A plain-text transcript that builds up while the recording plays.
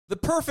The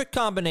perfect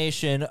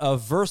combination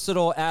of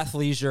versatile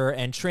athleisure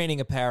and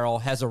training apparel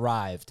has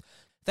arrived.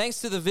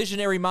 Thanks to the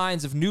visionary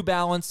minds of New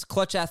Balance,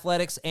 Clutch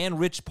Athletics, and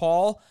Rich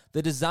Paul,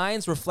 the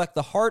designs reflect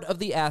the heart of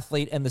the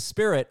athlete and the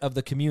spirit of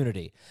the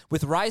community.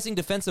 With rising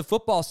defensive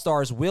football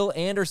stars Will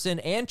Anderson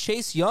and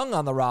Chase Young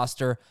on the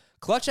roster,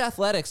 Clutch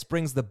Athletics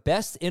brings the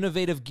best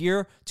innovative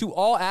gear to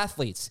all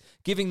athletes,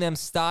 giving them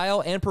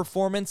style and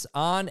performance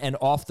on and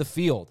off the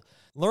field.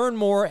 Learn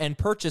more and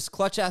purchase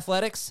Clutch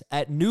Athletics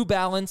at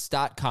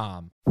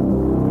newbalance.com.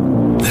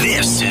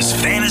 This is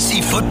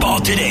Fantasy Football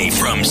Today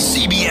from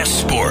CBS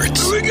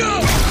Sports. Here we go!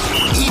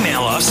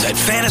 Email us at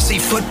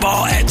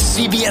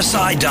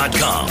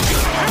fantasyfootball@cbsi.com.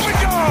 Here we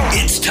go!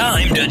 It's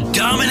time to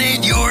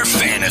dominate your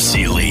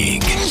fantasy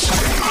league. Let's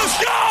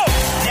go!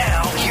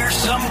 Now, here's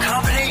some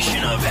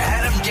combination of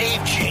Adam,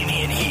 Dave,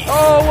 Jamie, and Heath.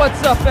 Oh,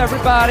 what's up,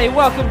 everybody?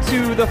 Welcome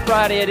to the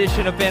Friday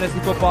edition of Fantasy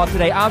Football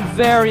Today. I'm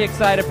very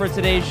excited for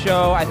today's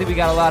show. I think we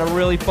got a lot of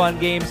really fun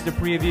games to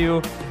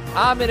preview.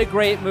 I'm in a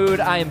great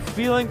mood. I am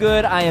feeling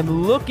good. I am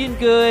looking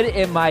good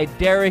in my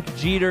Derek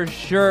Jeter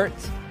shirt,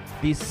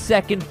 the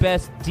second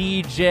best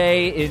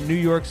DJ in New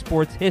York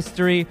sports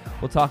history.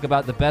 We'll talk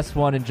about the best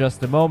one in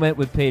just a moment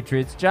with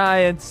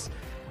Patriots-Giants.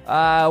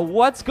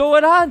 What's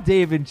going on,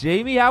 Dave and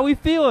Jamie? How we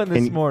feeling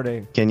this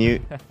morning? Can you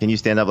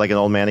stand up like an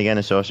old man again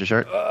and show us your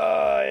shirt?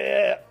 Oh,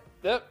 yeah.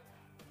 Yep.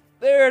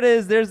 There it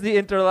is. There's the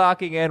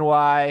interlocking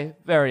NY.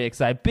 Very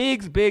excited.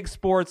 Big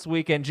sports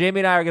weekend. Jamie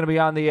and I are going to be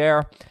on the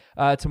air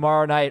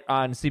tomorrow night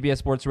on CBS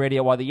Sports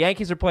Radio while the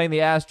Yankees are playing the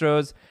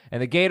Astros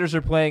and the Gators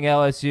are playing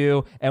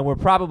LSU, and we're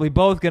probably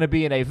both going to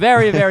be in a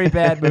very, very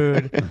bad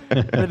mood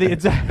for the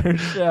entire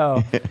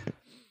show.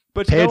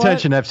 But pay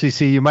attention,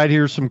 FCC. You might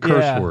hear some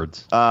curse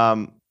words.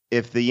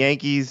 If the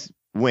Yankees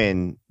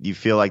win, you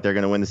feel like they're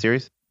going to win the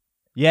series?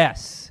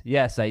 Yes,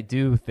 I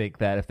do think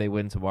that if they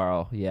win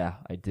tomorrow, yeah,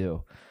 I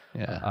do.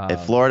 Yeah.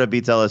 If Florida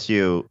beats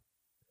LSU,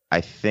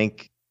 I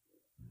think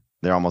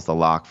they're almost a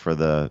lock for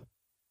the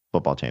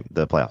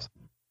the playoffs.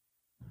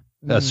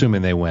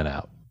 Assuming they win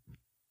out.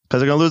 Because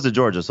they're going to lose to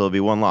Georgia, so it'll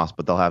be one loss,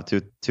 but they'll have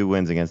two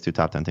wins against two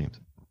top 10 teams.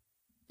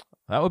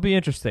 That would be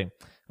interesting.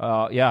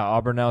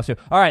 Auburn, LSU.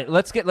 All right,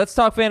 let's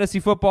talk fantasy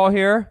football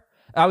here.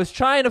 I was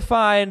trying to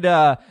find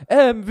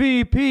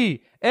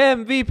MVP.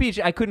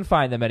 I couldn't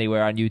find them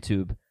anywhere on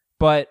YouTube,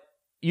 but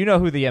you know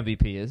who the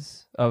MVP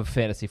is of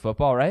fantasy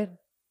football, right?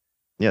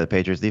 Yeah, the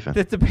Patriots defense.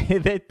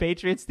 The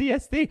Patriots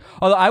DSD.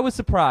 Although I was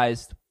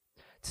surprised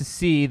to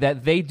see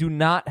that they do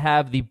not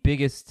have the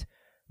biggest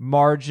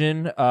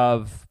margin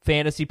of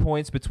fantasy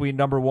points between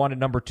number one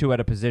and number two at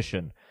a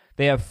position.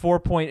 They have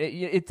 4 point.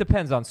 It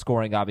depends on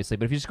scoring, obviously,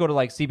 but if you just go to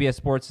like CBS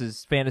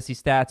Sports' fantasy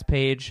stats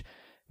page,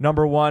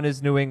 number one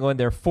is New England.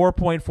 They're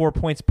 4.4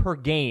 points per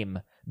game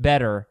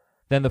better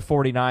than the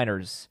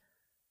 49ers.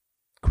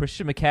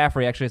 Christian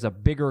McCaffrey actually has a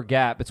bigger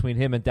gap between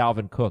him and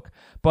Dalvin Cook.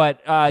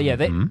 But,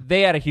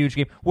 they had a huge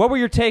game. What were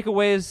your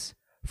takeaways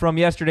from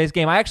yesterday's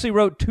game? I actually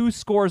wrote two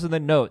scores in the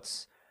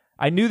notes.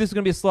 I knew this was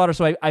going to be a slaughter,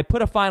 so I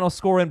put a final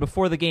score in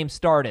before the game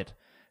started.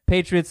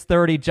 Patriots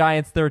 30,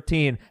 Giants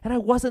 13. And I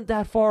wasn't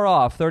that far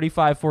off.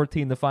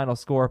 35-14, the final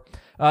score.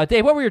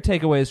 Dave, what were your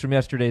takeaways from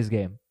yesterday's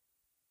game?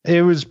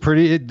 It was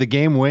the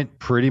game went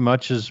pretty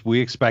much as we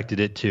expected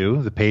it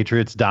to. The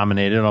Patriots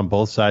dominated on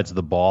both sides of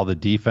the ball. The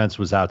defense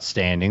was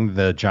outstanding.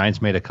 The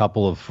Giants made a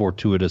couple of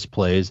fortuitous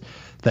plays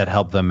that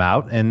helped them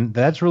out, and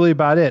that's really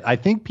about it. I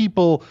think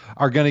people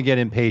are going to get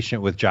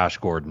impatient with Josh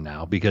Gordon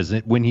now because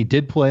when he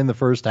did play in the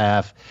first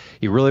half,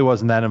 he really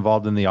wasn't that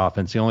involved in the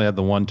offense. He only had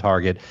the one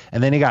target,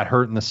 and then he got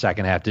hurt in the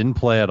second half, didn't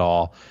play at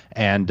all,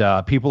 and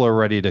people are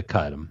ready to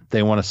cut him.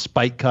 They want to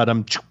spike cut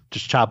him,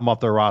 just chop him off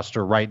their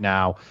roster right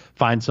now,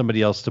 find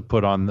somebody else to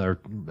put on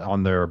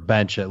their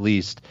bench at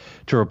least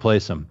to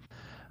replace him.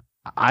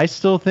 I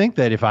still think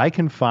that if I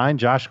can find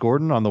Josh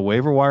Gordon on the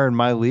waiver wire in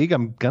my league,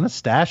 I'm going to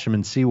stash him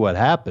and see what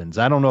happens.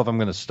 I don't know if I'm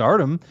going to start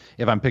him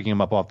if I'm picking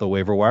him up off the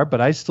waiver wire, but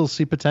I still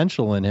see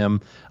potential in him,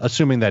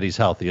 assuming that he's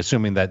healthy,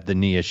 assuming that the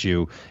knee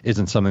issue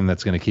isn't something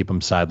that's going to keep him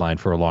sidelined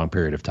for a long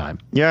period of time.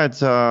 Yeah, it's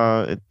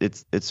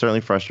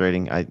certainly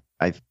frustrating. I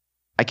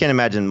can't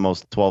imagine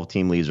most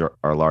 12-team leagues are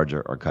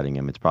larger are cutting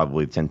him. It's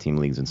probably 10-team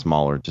leagues and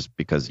smaller just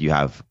because you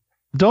have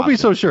Don't be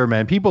so sure,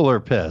 man. People are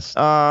pissed.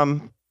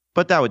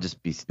 But that would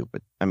just be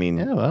stupid. I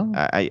mean,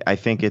 I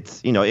think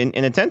it's, in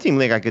a 10-team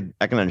league, I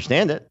can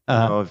understand it.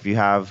 If you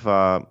have,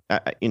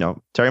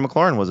 Terry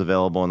McLaurin was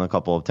available in a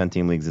couple of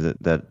 10-team leagues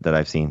that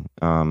I've seen.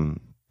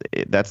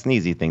 That's an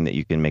easy thing that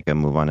you can make a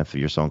move on if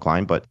you're so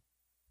inclined. But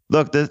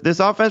look, this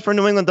offense for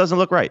New England doesn't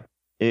look right.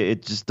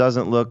 It just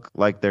doesn't look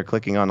like they're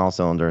clicking on all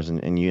cylinders.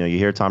 And you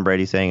hear Tom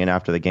Brady saying it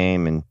after the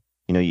game, and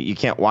you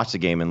can't watch the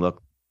game and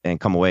look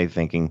and come away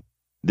thinking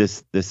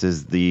this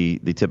is the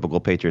typical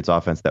Patriots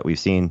offense that we've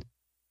seen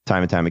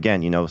time and time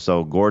again.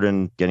 So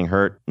Gordon getting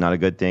hurt, not a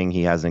good thing.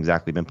 He hasn't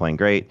exactly been playing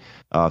great.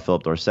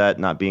 Philip Dorsett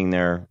not being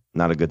there,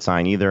 not a good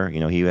sign either.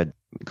 He had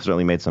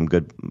certainly made some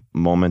good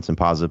moments and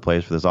positive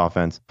plays for this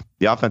offense.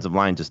 The offensive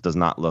line just does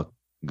not look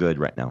good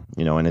right now.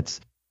 And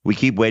we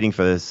keep waiting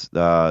for this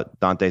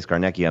Dante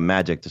Scarnecchia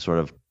magic to sort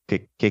of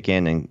kick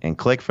in and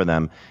click for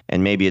them,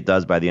 and maybe it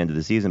does by the end of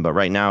the season. But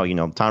right now,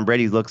 Tom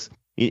Brady looks,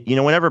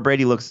 whenever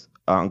Brady looks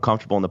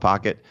uncomfortable in the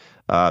pocket,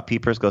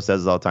 Pete Prisco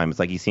says it all the time. It's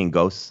like he's seeing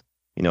ghosts.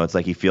 It's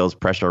like he feels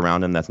pressure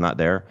around him that's not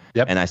there.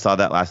 Yep. And I saw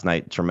that last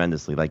night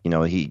tremendously. Like,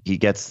 he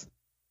gets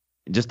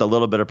just a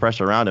little bit of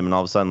pressure around him, and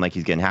all of a sudden, like,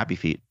 he's getting happy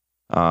feet.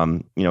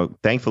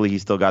 Thankfully, he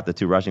still got the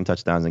 2 rushing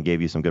touchdowns and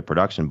gave you some good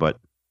production, but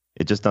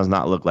it just does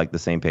not look like the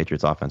same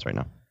Patriots offense right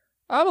now.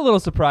 I'm a little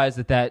surprised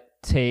at that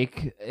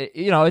take.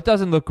 It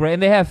doesn't look great,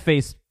 and they have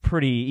faced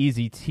pretty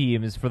easy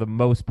teams for the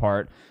most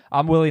part.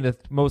 I'm willing to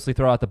mostly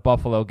throw out the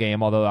Buffalo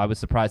game, although I was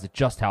surprised at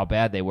just how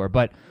bad they were.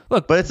 But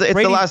look, it's the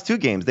last 2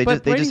 games. They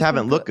just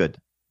haven't looked good.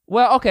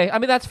 Well, okay. I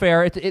mean, that's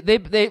fair.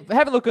 They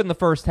haven't looked good in the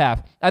first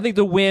half. I think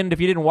the wind, if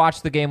you didn't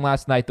watch the game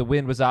last night, the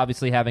wind was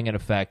obviously having an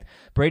effect.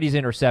 Brady's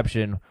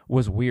interception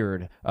was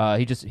weird.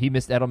 He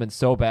missed Edelman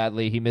so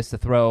badly. He missed the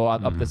throw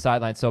up the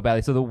sideline so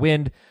badly. So the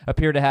wind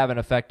appeared to have an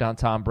effect on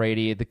Tom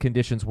Brady. The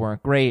conditions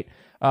weren't great.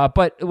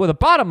 But the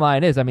bottom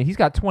line is, I mean, he's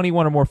got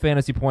 21 or more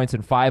fantasy points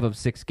in 5 of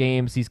 6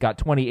 games. He's got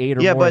 28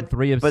 or more in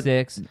 3 of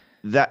 6.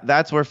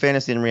 That's where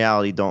fantasy and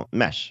reality don't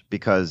mesh,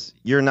 because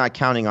you're not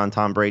counting on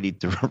Tom Brady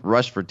to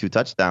rush for 2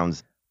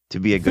 touchdowns to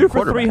be a good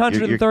quarterback.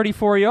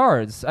 334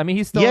 yards. I mean,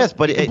 he's still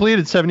but he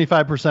completed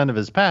 75% of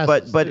his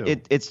passes. But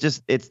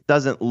it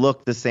doesn't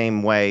look the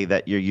same way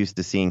that you're used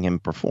to seeing him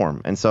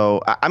perform. And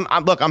so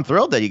I'm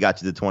thrilled that he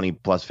got you the 20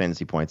 plus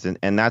fantasy points,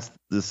 and that's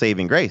the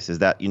saving grace, is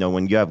that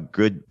when you have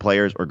good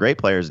players or great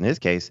players in his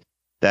case,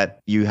 that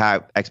you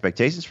have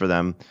expectations for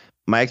them.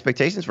 My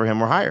expectations for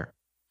him were higher.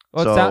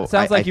 Well, it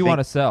sounds like you want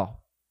to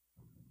sell.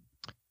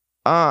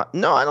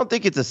 No, I don't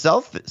think it's a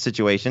sell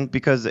situation,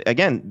 because,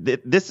 again,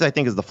 this I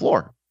think is the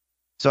floor.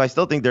 So I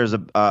still think there's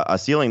a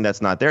ceiling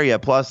that's not there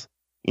yet. Plus,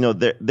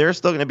 they're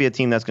still going to be a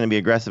team that's going to be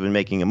aggressive in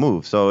making a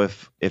move. So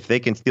if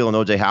they can steal an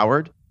O.J.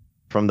 Howard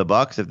from the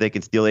Bucs, if they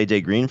can steal A.J.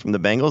 Green from the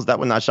Bengals, that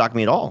would not shock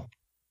me at all,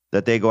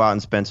 that they go out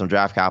and spend some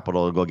draft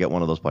capital to go get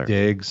one of those players.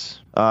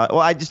 Diggs. Well,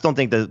 I just don't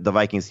think the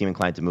Vikings seem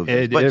inclined to move.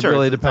 It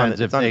really depends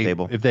if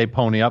they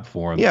pony up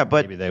for him. Yeah,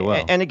 but maybe they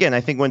will. And again,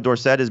 I think when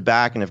Dorsett is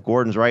back, and if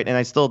Gordon's right, and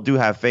I still do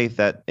have faith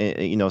that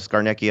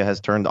Scarnecchia has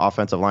turned the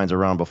offensive lines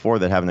around before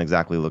that haven't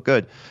exactly looked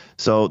good.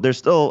 So there's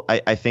still,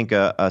 I think,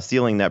 a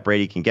ceiling that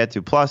Brady can get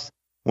to. Plus,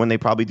 when they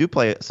probably do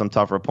play some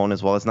tougher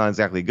opponents, while it's not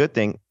exactly a good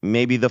thing,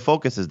 maybe the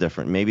focus is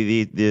different.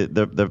 Maybe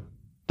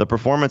the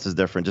performance is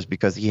different, just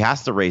because he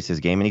has to raise his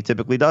game, and he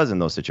typically does in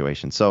those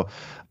situations. So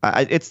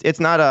it's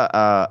not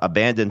a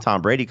abandoned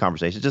Tom Brady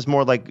conversation. It's just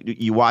more like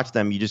you watch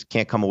them, you just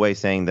can't come away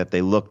saying that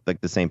they look like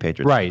the same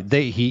Patriots. Right.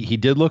 He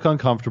did look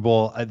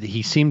uncomfortable.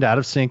 He seemed out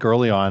of sync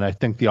early on. I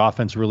think the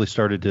offense really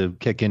started to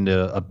kick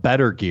into a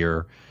better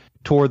gear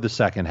toward the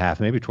second half,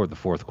 maybe toward the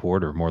fourth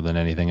quarter more than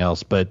anything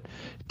else, but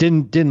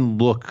didn't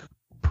look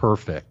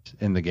perfect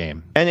in the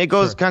game. And it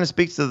goes kind of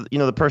speaks to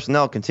the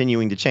personnel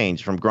continuing to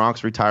change, from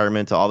Gronk's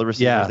retirement to all the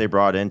receivers they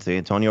brought in, to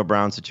Antonio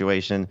Brown's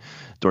situation,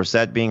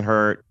 Dorsett being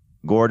hurt,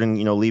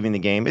 Gordon leaving the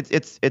game.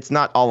 It's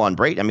not all on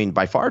Brady. I mean,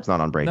 by far it's not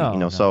on Brady.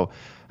 No. So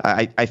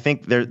I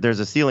think there's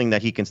a ceiling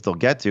that he can still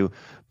get to,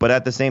 but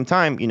at the same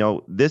time,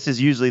 this is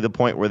usually the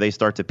point where they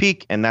start to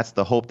peak, and that's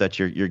the hope that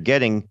you're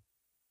getting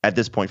at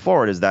this point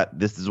forward, is that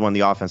this is when the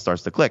offense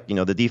starts to click.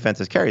 The defense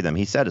has carried them.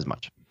 He said as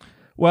much.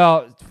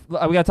 Well, we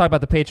got to talk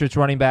about the Patriots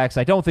running backs.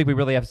 I don't think we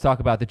really have to talk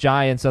about the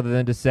Giants, other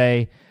than to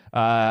say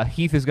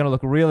Heath is going to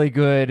look really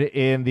good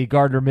in the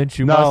Gardner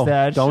Minshew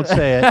mustache. Don't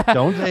say it.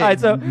 Don't say it. Right,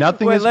 so,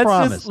 nothing is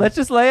promised. Let's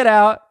just lay it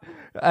out.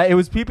 It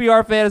was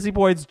PPR fantasy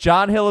points.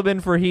 John Hilliman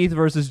for Heath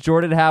versus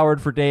Jordan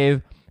Howard for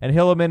Dave. And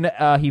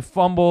Hilliman, he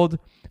fumbled,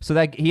 so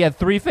that he had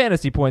 3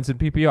 fantasy points in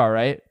PPR,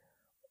 right?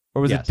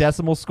 Or was it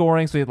decimal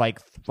scoring? So he had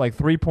like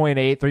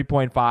 3.8,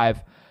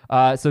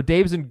 3.5. So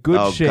Dave's in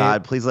good shape. Oh,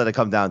 God, please let it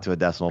come down to a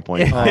decimal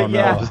point. Oh,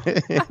 no.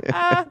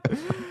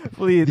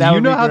 Please, you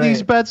know how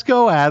these bets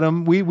go,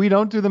 Adam. We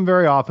don't do them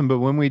very often, but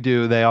when we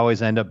do, they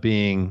always end up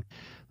being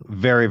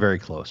very, very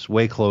close,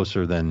 way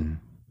closer than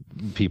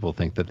people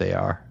think that they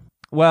are.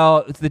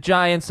 Well, the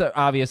Giants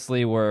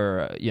obviously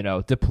were,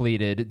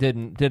 depleted.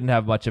 Didn't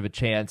have much of a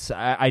chance.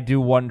 I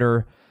do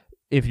wonder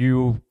if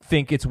you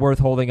think it's worth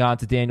holding on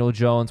to Daniel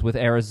Jones with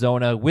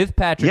Arizona, with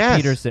Patrick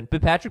Peterson.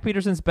 But Patrick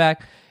Peterson's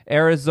back.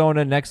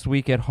 Arizona next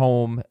week at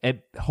home.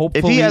 And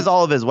hopefully, if he has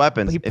all of his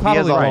weapons,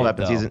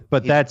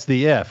 but that's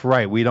the if,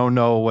 right? We don't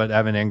know what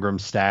Evan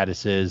Ingram's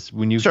status is.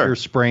 When you hear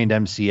sprained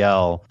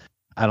MCL,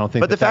 I don't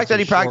think. But the fact that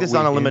he practiced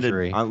on a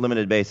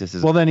limited basis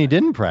is then he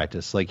didn't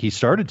practice. Like, he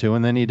started to,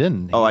 and then he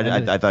didn't.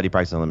 I thought he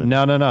practiced on limited.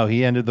 No.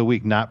 He ended the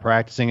week not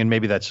practicing, and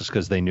maybe that's just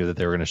because they knew that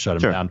they were going to shut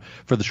him down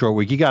for the short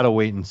week. You got to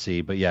wait and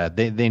see. But yeah,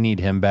 they need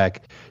him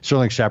back.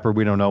 Sterling Shepard,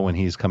 we don't know when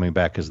he's coming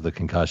back because of the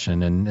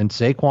concussion, and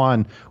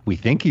Saquon, we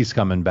think he's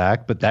coming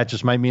back, but that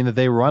just might mean that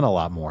they run a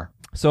lot more.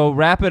 So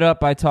wrap it up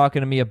by talking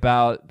to me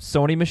about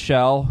Sony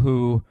Michel,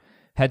 who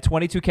had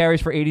 22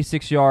 carries for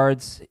 86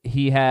 yards.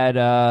 He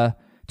had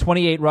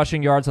 28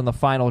 rushing yards on the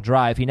final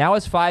drive. He now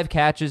has 5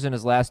 catches in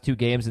his last 2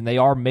 games, and they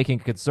are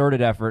making a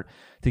concerted effort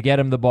to get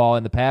him the ball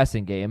in the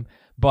passing game.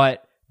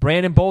 But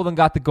Brandon Bolden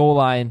got the goal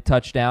line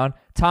touchdown.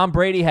 Tom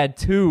Brady had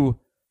 2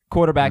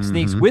 quarterback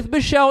sneaks with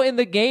Michelle in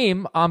the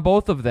game on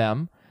both of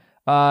them.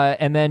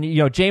 And then,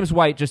 James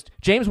White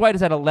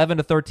has had 11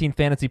 to 13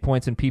 fantasy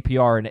points in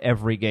PPR in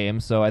every game.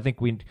 So I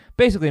think we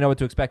basically know what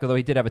to expect, although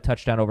he did have a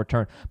touchdown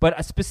overturn.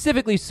 But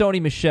specifically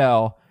Sony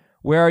Michel,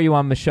 where are you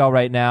on Michel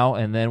right now?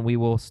 And then we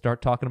will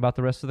start talking about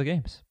the rest of the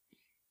games.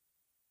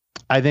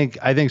 I think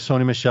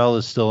Sony Michel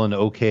is still an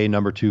okay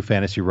number 2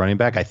 fantasy running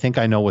back. I think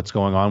I know what's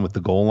going on with the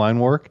goal line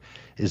work.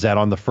 Is that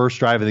on the first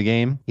drive of the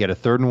game, he had a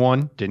 3rd and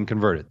 1, didn't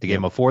convert it. They gave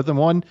him a 4th and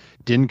 1,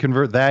 didn't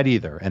convert that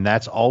either. And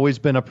that's always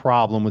been a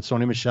problem with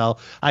Sony Michel.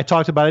 I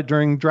talked about it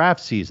during draft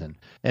season,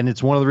 and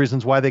it's one of the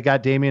reasons why they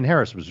got Damian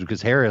Harris, was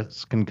because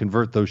Harris can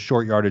convert those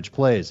short yardage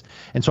plays.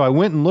 And so I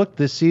went and looked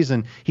this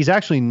season. He's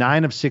actually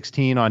 9 of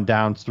 16 on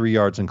downs 3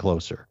 yards and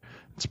closer.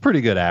 It's a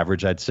pretty good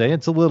average, I'd say.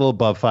 It's a little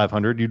above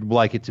 500. You'd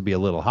like it to be a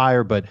little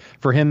higher, but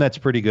for him, that's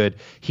pretty good.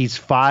 He's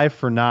 5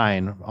 for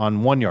 9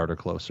 on 1 yard or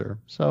closer.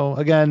 So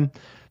again,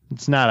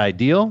 it's not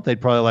ideal.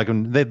 They'd probably like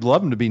him. They'd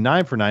love him to be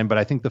 9 for 9, but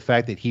I think the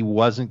fact that he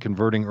wasn't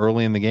converting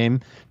early in the game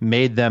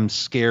made them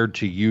scared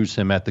to use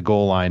him at the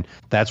goal line.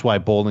 That's why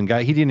Bolden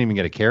he didn't even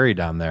get a carry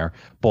down there.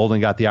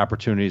 Bolden got the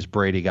opportunities.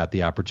 Brady got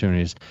the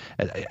opportunities.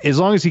 As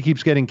long as he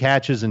keeps getting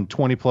catches and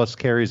 20 plus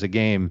carries a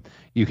game,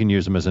 you can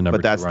use him as a number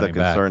 2 running back. But that's the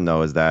concern,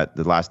 though, is that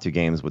the last 2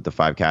 games with the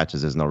 5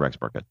 catches is no Rex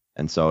Burkhead.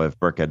 And so if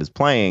Burkhead is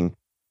playing,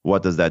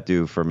 what does that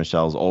do for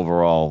Michel's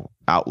overall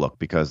outlook?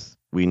 Because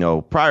we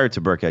know prior to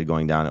Burkhead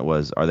going down,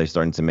 are they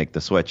starting to make the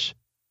switch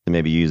to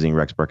maybe using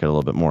Rex Burkhead a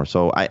little bit more?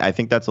 So I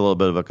think that's a little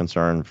bit of a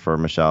concern for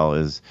Michel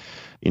is,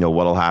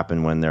 what'll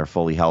happen when they're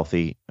fully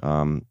healthy.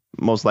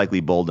 Most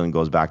likely Bolden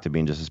goes back to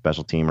being just a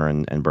special teamer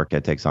and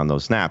Burkhead takes on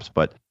those snaps.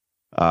 But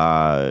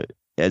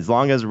as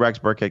long as Rex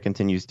Burkhead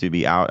continues to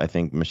be out, I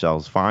think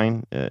Michel's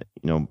fine.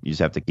 You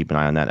just have to keep an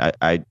eye on that.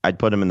 I'd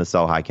put him in the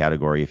sell high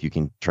category if you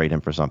can trade him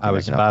for something. I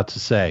was about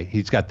to say,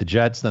 he's got the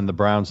Jets, then the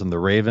Browns, and the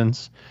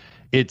Ravens.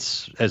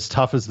 It's as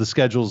tough as the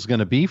schedule is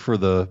going to be for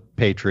the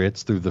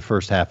Patriots through the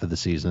first half of the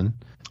season.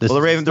 The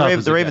Ravens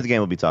game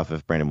will be tough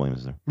if Brandon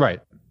Williams is there.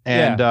 Right.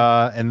 And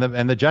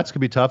the Jets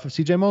could be tough if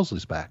CJ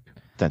Mosley's back.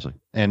 Potentially.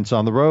 And it's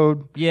on the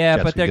road. Yeah,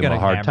 Jets but they're going to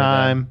have a hard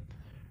time.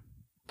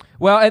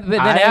 Well, then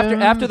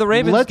after the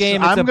Ravens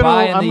game, it's a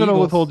bye. I'm going to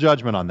withhold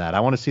judgment on that.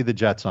 I want to see the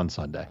Jets on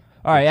Sunday.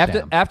 All right,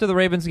 after the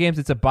Ravens games,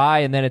 it's a bye,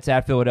 and then it's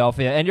at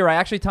Philadelphia. And you're right.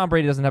 Actually, Tom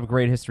Brady doesn't have a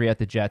great history at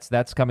the Jets.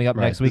 That's coming up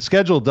next week. The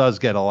schedule does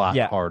get a lot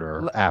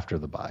harder after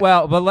the bye.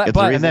 Well,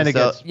 and then it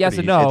gets yes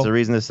and no. It's a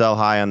reason to sell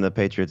high on the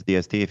Patriots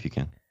DST if you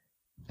can.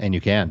 And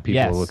you can.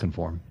 People are looking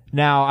for them.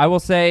 Now, I will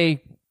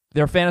say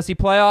their fantasy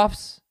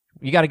playoffs,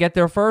 you got to get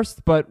there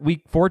first. But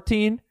week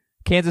 14,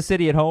 Kansas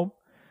City at home.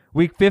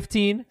 Week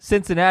 15,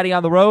 Cincinnati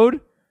on the road.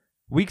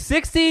 Week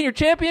 16, your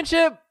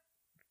championship.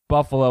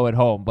 Buffalo at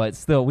home, but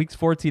still, weeks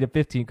 14 to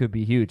 15 could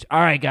be huge.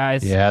 All right,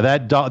 guys. Yeah,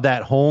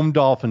 that home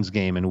Dolphins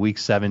game in week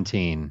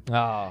 17.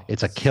 Oh,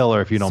 it's a killer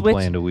if you don't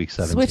play into week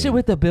 17. Switch it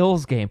with the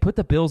Bills game. Put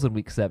the Bills in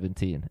week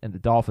 17 and the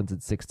Dolphins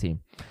in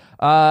 16.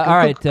 All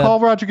right. Call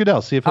Roger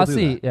Goodell. See if he'll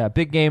do that. Yeah,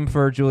 big game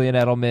for Julian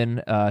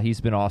Edelman. He's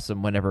been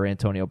awesome whenever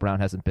Antonio Brown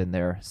hasn't been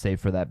there, save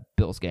for that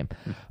Bills game.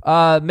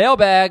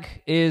 Mailbag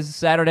is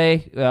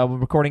Saturday. We're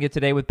recording it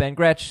today with Ben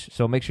Gretsch,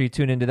 so make sure you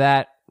tune into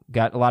that.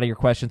 Got a lot of your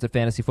questions at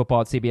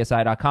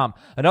fantasyfootball@cbsi.com.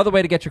 Another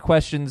way to get your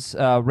questions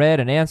read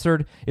and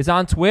answered is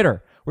on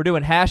Twitter. We're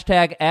doing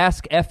hashtag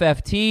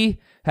AskFFT.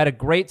 Had a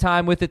great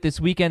time with it this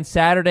weekend,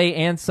 Saturday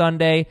and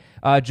Sunday.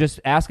 Just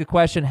ask a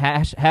question,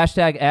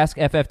 hashtag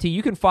AskFFT.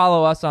 You can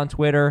follow us on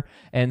Twitter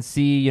and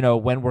see,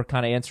 when we're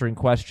kind of answering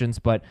questions,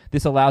 but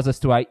this allows us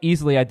to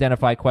easily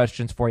identify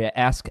questions for you.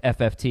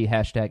 AskFFT,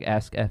 hashtag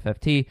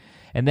AskFFT.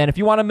 And then if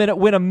you want to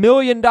win $1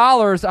 million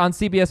on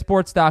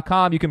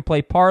CBSSports.com, you can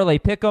play Parlay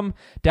Pick'em.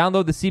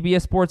 Download the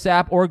CBS Sports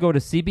app or go to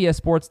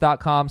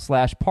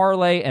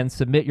CBSSports.com/parlay and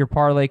submit your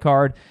parlay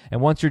card. And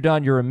once you're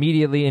done, you're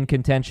immediately in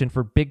contention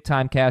for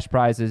big-time cash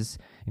prizes,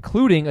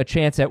 including a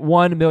chance at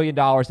 $1 million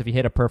if you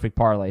hit a perfect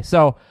parlay.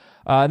 So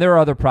there are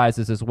other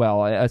prizes as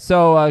well.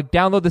 So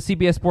download the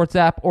CBS Sports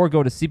app or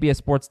go to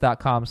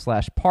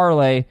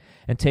CBSSports.com/parlay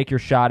and take your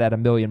shot at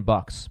 $1 million.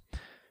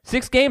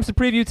 6 games to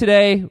preview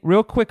today.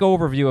 Real quick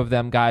overview of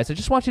them, guys. I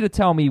just want you to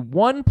tell me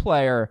one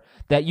player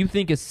that you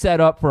think is set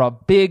up for a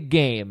big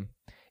game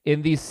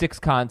in these 6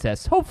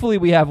 contests. Hopefully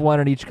we have one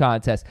in each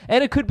contest.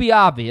 And it could be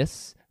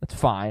obvious. That's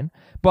fine.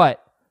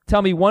 But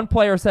tell me one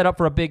player set up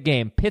for a big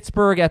game.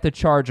 Pittsburgh at the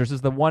Chargers. This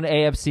is the one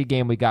AFC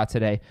game we got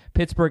today.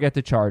 Pittsburgh at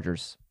the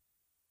Chargers.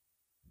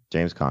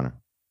 James Conner.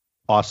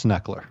 Austin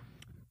Eckler.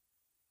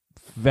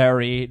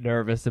 Very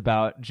nervous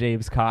about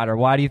James Conner.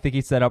 Why do you think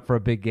he's set up for a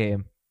big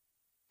game?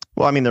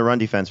 Well, I mean, the run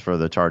defense for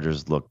the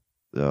Chargers looked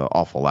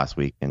awful last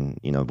week. And,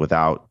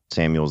 without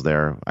Samuels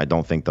there, I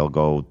don't think they'll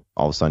go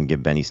all of a sudden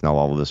give Benny Snell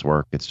all of this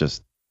work. It's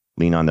just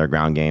lean on their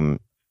ground game,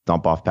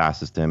 dump off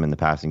passes to him in the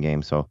passing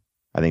game. So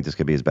I think this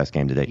could be his best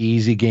game today.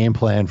 Easy game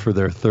plan for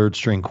their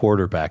third-string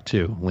quarterback,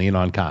 too. Lean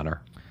on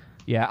Conner.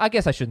 Yeah, I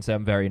guess I shouldn't say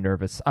I'm very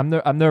nervous. I'm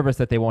nervous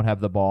that they won't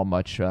have the ball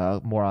much.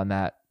 More on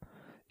that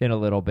in a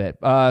little bit.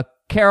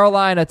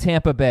 Carolina,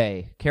 Tampa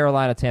Bay.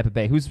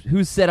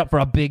 Who's set up for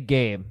a big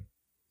game?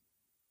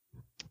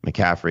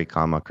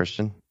 McCaffrey,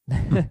 Christian.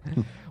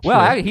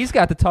 Well, he's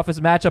got the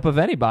toughest matchup of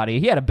anybody.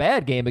 He had a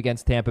bad game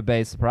against Tampa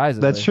Bay,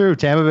 surprisingly. That's true.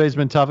 Tampa Bay's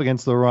been tough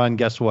against the run.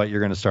 Guess what? You're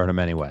going to start him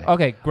anyway.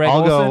 Okay, Greg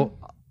Olsen.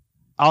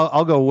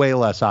 I'll go way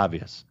less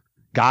obvious.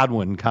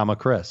 Godwin,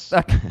 Chris.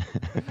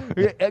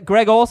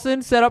 Greg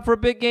Olsen set up for a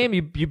big game.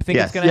 You think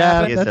it's going to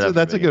happen? Yeah,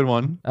 that's a good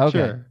one. Okay,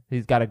 sure.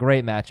 He's got a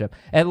great matchup.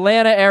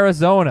 Atlanta,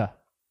 Arizona.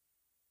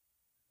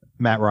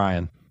 Matt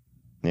Ryan.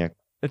 Yeah,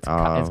 it's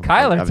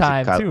Kyler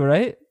time too,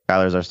 right?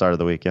 Kyler's our start of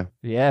the week. Yeah.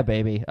 Yeah,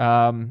 baby.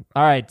 All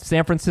right,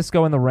 San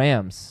Francisco and the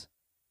Rams.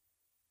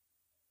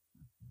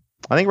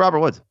 I think Robert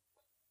Woods.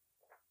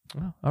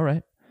 Oh, all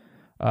right.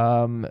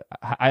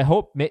 I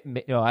hope.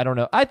 I don't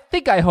know.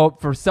 I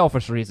hope for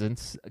selfish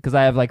reasons because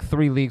I have like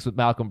 3 leagues with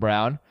Malcolm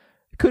Brown.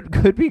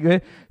 Could be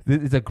good.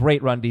 It's a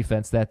great run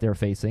defense that they're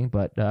facing,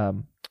 but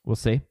we'll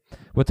see.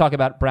 We'll talk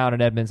about Brown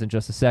and Edmonds in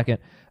just a second.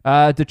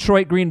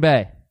 Detroit, Green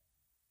Bay.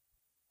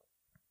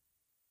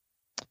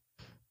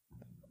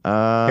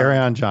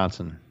 Kerryon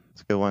Johnson.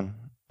 It's a good one.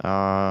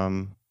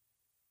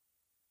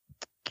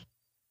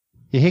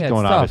 You hate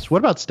going obvious. What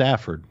about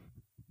Stafford?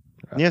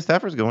 Yeah,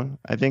 Stafford's going.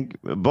 I think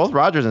both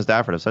Rodgers and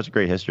Stafford have such a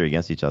great history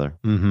against each other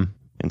in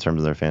terms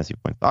of their fantasy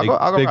points. I'll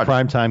go big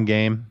Rodgers. primetime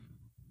game.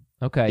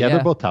 Okay. Yeah,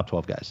 they're both top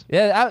 12 guys.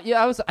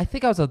 I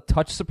think I was a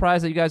touch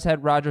surprised that you guys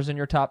had Rodgers in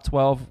your top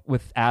 12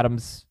 with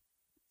Adams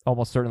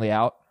almost certainly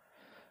out.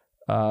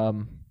 But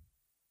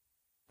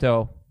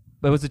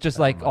was it just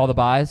like all the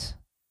buys?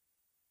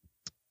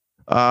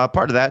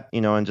 Part of that,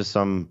 and just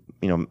some,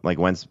 like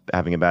Wentz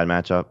having a bad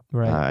matchup.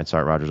 Right. I'd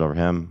start Rodgers over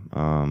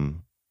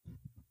him.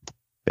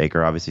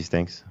 Baker obviously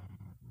stinks.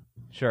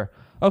 Sure.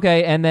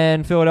 Okay, and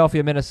then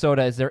Philadelphia,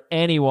 Minnesota. Is there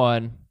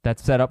anyone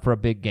that's set up for a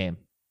big game?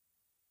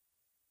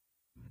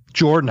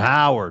 Jordan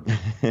Howard.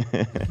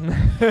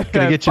 Gonna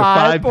get you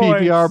 5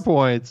 PPR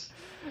points.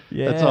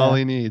 Yeah. That's all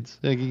he needs.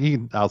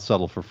 I'll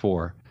settle for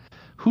 4.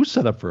 Who's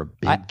set up for a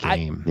big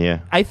game?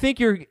 I think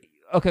you're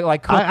okay.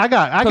 Like Cook, I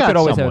got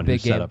always someone have a big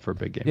who's game. set up for a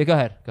big game. Yeah, go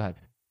ahead.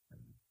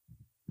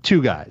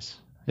 2 guys,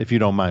 if you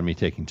don't mind me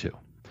taking 2.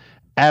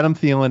 Adam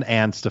Thielen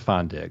and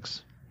Stephon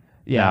Diggs.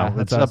 Yeah, now,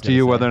 it's up to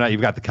you whether or not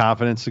you've got the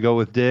confidence to go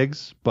with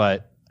Diggs,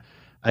 but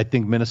I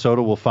think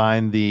Minnesota will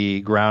find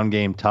the ground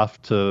game tough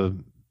to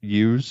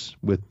use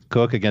with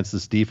Cook against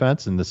this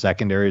defense, and the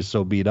secondary is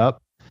so beat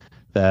up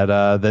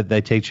that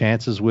they take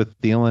chances with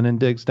Thielen and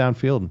Diggs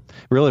downfield.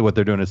 Really what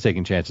they're doing is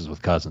taking chances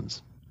with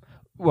Cousins.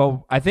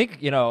 Well, I think,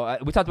 we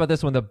talked about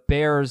this when the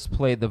Bears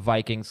played the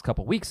Vikings a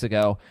couple weeks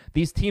ago.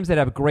 These teams that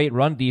have great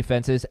run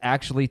defenses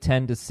actually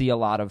tend to see a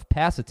lot of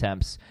pass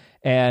attempts.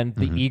 And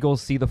the Eagles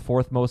see the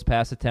 4th most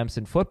pass attempts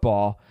in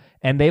football,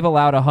 and they've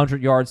allowed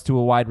 100 yards to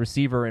a wide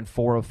receiver in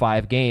 4 of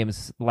 5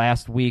 games.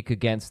 Last week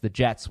against the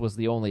Jets was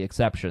the only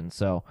exception.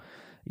 So,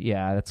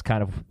 yeah, that's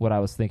kind of what I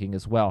was thinking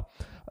as well.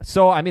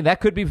 So, I mean,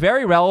 that could be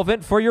very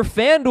relevant for your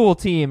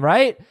FanDuel team,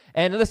 right?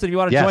 And listen, if you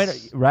want to join,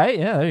 right?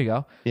 Yeah, there you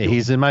go. Yeah,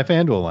 he's in my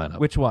FanDuel lineup.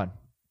 Which one?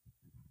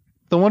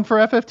 The one for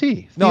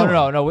FFT.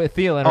 Thielen. No, with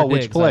Thielen. Oh, or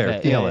which Diggs, player?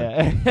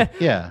 Thielen.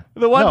 Yeah.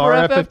 The one for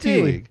our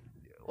FFT league.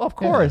 Well, of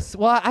course.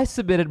 Yeah. Well, I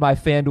submitted my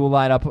FanDuel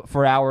lineup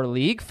for our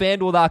league,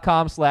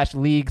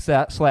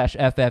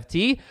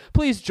 FanDuel.com/league/FFT.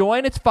 Please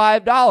join. It's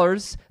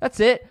 $5.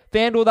 That's it.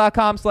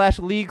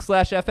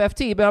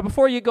 FanDuel.com/league/FFT. But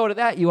before you go to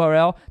that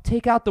URL,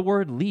 take out the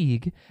word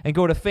league and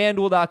go to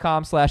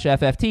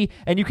FanDuel.com/FFT,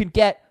 and you can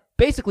get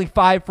basically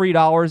 $5 free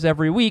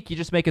every week. You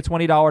just make a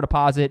 $20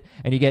 deposit,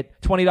 and you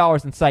get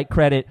 $20 in site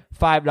credit,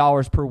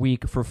 $5 per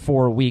week for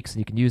 4 weeks, and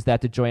you can use that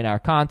to join our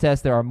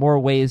contest. There are more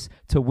ways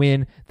to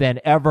win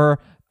than ever.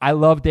 I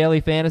love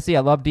daily fantasy. I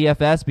love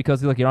DFS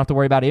because, look, you don't have to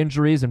worry about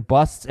injuries and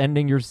busts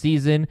ending your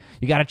season.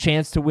 You got a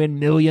chance to win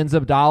millions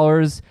of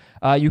dollars.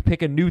 You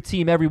pick a new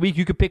team every week.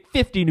 You could pick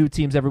 50 new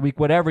teams every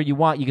week, whatever you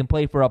want. You can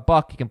play for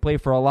 $1. You can play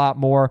for a lot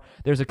more.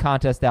 There's a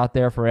contest out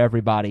there for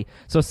everybody.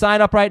 So sign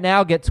up right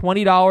now. Get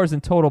 $20 in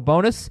total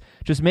bonus.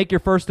 Just make your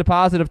first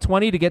deposit of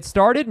 $20 to get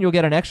started, and you'll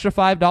get an extra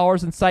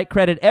 $5 in site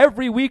credit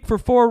every week for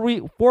 4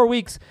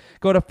 weeks.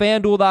 Go to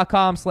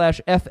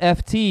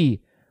FanDuel.com/FFT.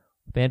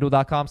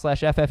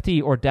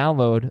 FanDuel.com/FFT or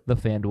download the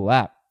FanDuel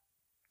app.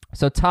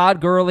 So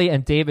Todd Gurley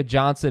and David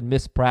Johnson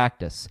missed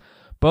practice.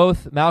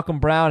 Both Malcolm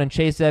Brown and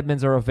Chase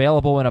Edmonds are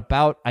available in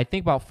about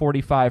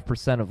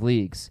 45% of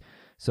leagues.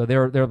 So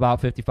they're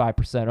about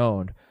 55%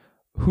 owned.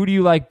 Who do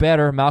you like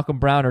better, Malcolm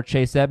Brown or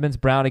Chase Edmonds?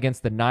 Brown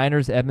against the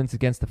Niners, Edmonds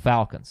against the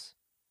Falcons.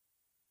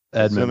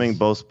 Edmonds. Assuming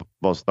both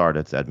start,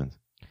 it's Edmonds.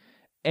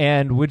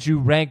 And would you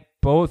rank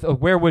both?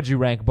 Where would you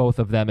rank both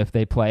of them if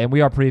they play? And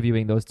we are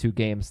previewing those 2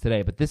 games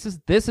today. But this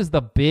is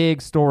the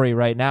big story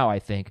right now, I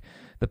think.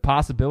 The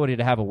possibility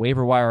to have a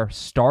waiver wire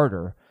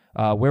starter.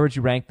 Where would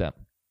you rank them?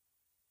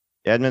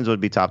 Edmonds would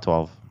be top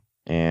 12,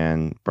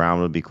 and Brown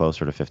would be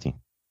closer to 15.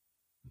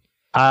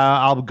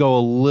 I'll go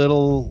a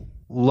little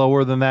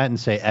lower than that and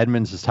say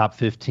Edmonds is top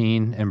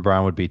 15, and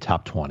Brown would be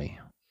top 20.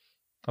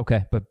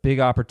 Okay, but big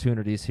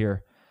opportunities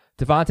here.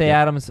 Devontae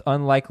Adams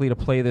unlikely to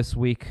play this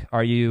week.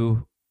 Are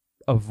you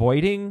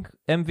avoiding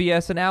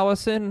MVS and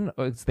Allison?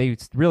 They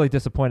really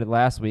disappointed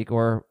last week,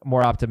 or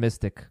more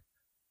optimistic?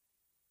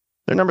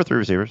 They're number 3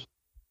 receivers.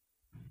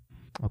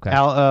 Okay.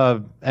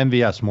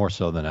 MVS more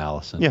so than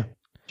Allison. Yeah.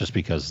 Just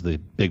because the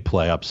big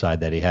play upside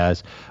that he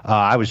has.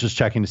 I was just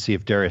checking to see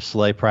if Darius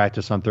Slay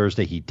practiced on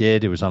Thursday. He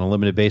did. It was on a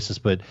limited basis,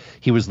 but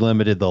he was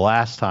limited the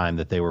last time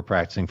that they were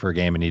practicing for a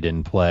game and he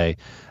didn't play.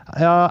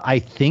 I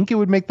think it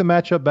would make the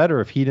matchup better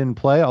if he didn't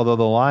play, although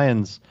the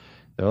Lions,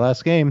 their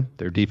last game,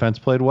 their defense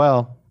played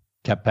well,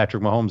 kept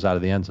Patrick Mahomes out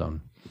of the end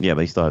zone. Yeah,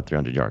 but he still had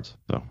 300 yards.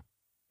 So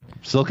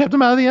still kept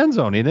him out of the end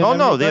zone. He didn't. Oh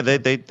no,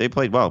 they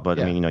played well, but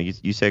yeah. I mean,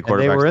 you say a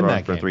quarterback's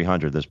throwing for game.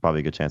 300, there's probably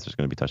a good chance there's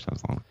going to be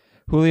touchdowns long.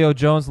 Julio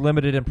Jones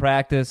limited in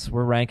practice.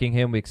 We're ranking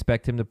him. We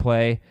expect him to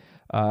play.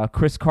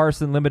 Chris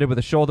Carson limited with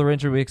a shoulder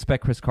injury. We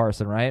expect Chris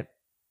Carson, right?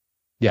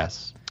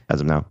 Yes. As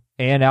of now.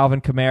 And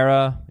Alvin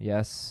Kamara,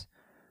 yes.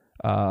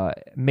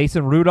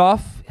 Mason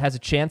Rudolph has a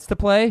chance to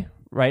play.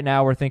 Right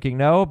now we're thinking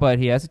no, but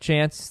he has a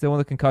chance. Still in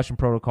the concussion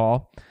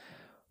protocol.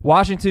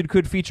 Washington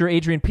could feature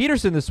Adrian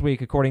Peterson this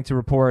week, according to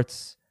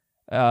reports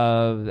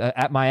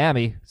at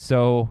Miami.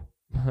 So,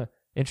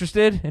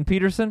 interested in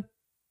Peterson?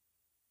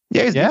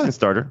 Yeah, he's a decent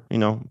starter.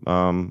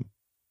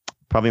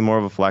 Probably more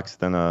of a flex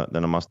than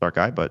a must-start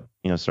guy, but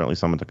certainly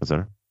someone to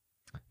consider.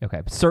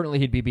 Okay, but certainly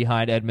he'd be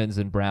behind Edmonds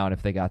and Brown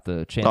if they got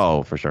the chance.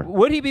 Oh, for sure.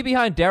 Would he be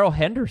behind Darrell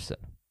Henderson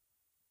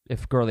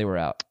if Gurley were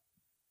out?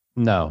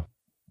 No.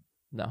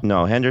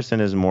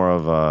 Henderson is more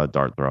of a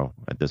dart throw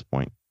at this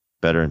point.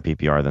 Better in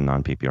PPR than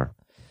non-PPR.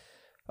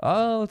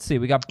 Let's see.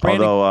 We got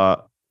Brandon.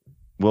 Although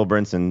Will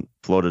Brinson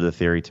floated a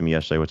theory to me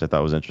yesterday, which I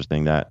thought was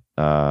interesting, that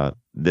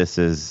this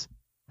is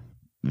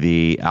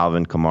the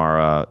Alvin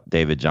Kamara,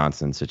 David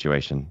Johnson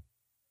situation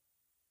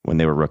when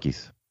they were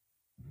rookies.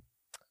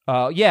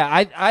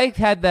 Yeah, I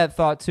had that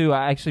thought too.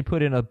 I actually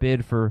put in a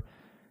bid for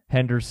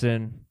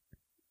Henderson,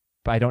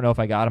 but I don't know if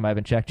I got him. I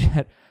haven't checked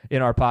yet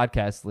in our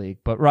podcast league.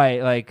 But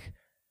right, like,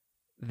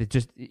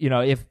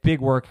 if big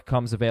work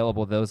comes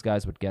available, those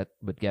guys would get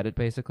it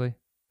basically.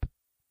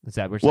 Is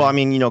that what you're saying? Well, I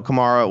mean,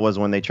 Kamara was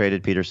when they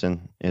traded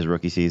Peterson his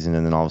rookie season,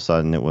 and then all of a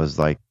sudden it was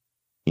like,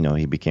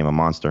 he became a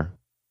monster.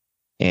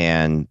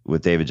 And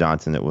with David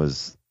Johnson, it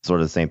was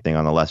sort of the same thing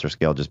on a lesser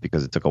scale, just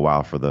because it took a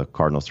while for the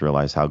Cardinals to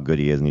realize how good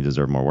he is and he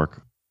deserved more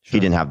work. Sure. He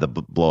didn't have the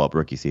blow up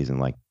rookie season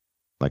like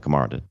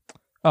Kamara did.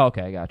 Oh,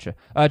 okay, I gotcha.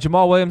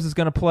 Jamal Williams is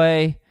going to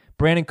play.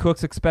 Brandon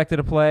Cook's expected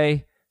to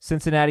play.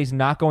 Cincinnati's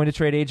not going to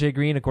trade A.J.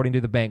 Green, according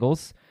to the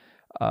Bengals.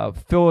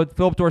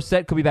 Philip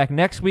Dorsett could be back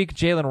next week.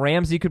 Jalen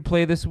Ramsey could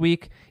play this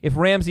week. If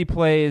Ramsey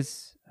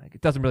plays,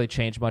 it doesn't really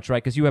change much,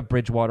 right? Because you have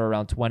Bridgewater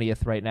around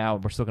 20th right now,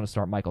 and we're still going to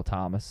start Michael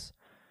Thomas.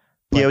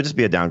 Yeah, it would just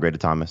be a downgrade to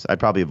Thomas. I'd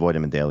probably avoid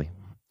him in daily.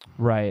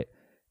 Right.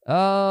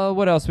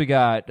 What else we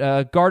got?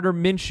 Gardner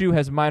Minshew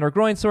has minor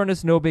groin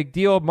soreness. No big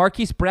deal.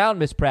 Marquise Brown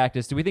missed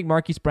practice. Do we think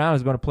Marquise Brown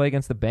is going to play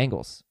against the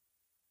Bengals?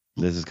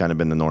 This has kind of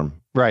been the norm.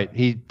 Right.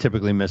 He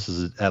typically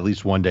misses at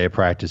least one day of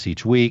practice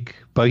each week,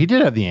 but he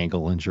did have the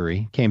ankle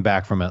injury. Came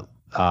back from it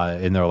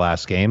in their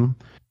last game.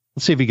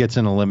 Let's see if he gets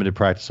in a limited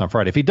practice on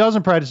Friday. If he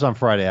doesn't practice on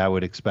Friday, I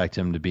would expect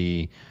him to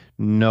be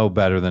no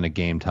better than a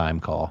game time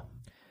call.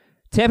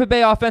 Tampa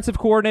Bay offensive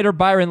coordinator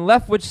Byron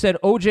Leftwich said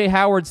O.J.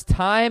 Howard's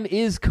time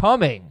is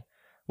coming.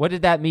 What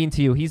did that mean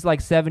to you? He's like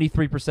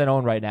 73%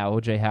 owned right now,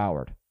 O.J.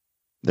 Howard.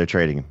 They're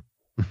trading him.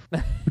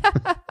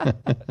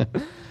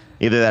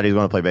 Either that or he's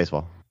going to play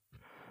baseball.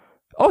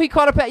 Oh, he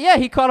caught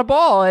a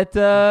ball at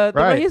the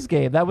Rays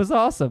game. That was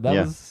awesme.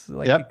 That was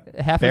like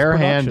half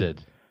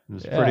barehanded. It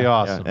was pretty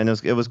awesome. Yeah. And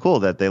it was cool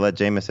that they let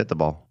Jameis hit the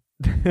ball.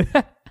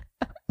 The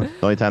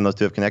only time those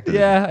two have connected.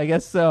 Yeah, I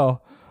guess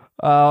so.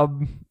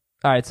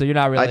 All right, so you're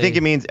not really. I think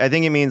it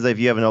means if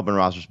you have an open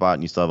roster spot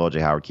and you still have O.J.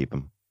 Howard, keep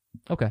him.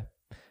 Okay,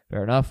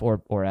 fair enough.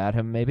 Or add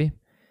him maybe.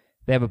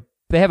 They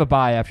have a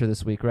bye after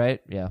this week,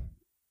 right? Yeah.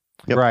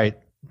 Yep. Right.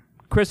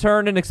 Chris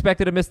Herndon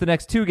expected to miss the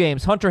next 2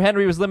 games. Hunter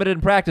Henry was limited in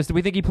practice. Do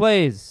we think he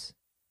plays?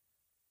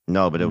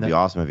 No, but it would be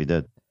awesome if he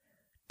did.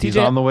 He's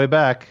on the way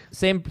back.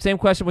 Same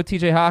question with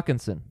T.J.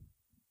 Hawkinson.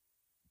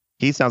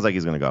 He sounds like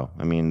he's going to go.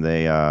 I mean,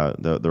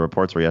 the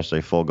reports were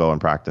yesterday full go in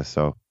practice,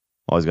 so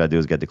all he's got to do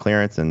is get the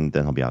clearance, and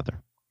then he'll be out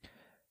there.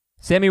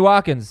 Sammy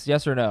Watkins,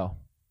 yes or no?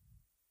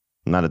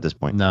 Not at this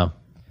point. No.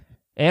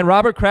 And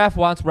Robert Kraft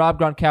wants Rob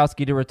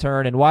Gronkowski to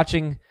return, and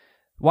watching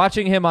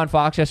him on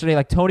Fox yesterday,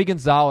 like Tony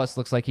Gonzalez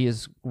looks like he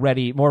is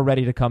more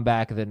ready to come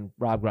back than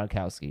Rob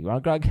Gronkowski.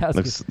 Rob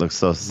Gronkowski looks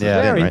so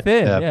very right?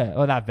 thin. Yeah.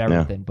 Well, not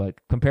very thin, but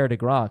compared to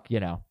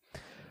Gronk,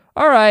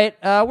 All right,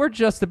 we're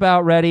just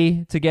about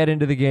ready to get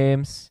into the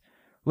games.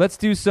 Let's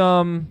do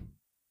some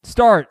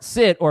start,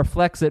 sit, or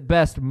flex at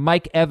best.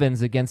 Mike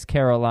Evans against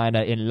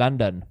Carolina in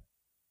London.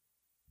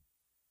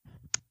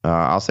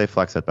 I'll say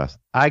flex at best.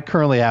 I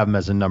currently have him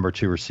as a number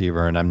 2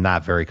 receiver, and I'm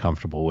not very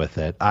comfortable with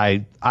it.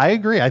 I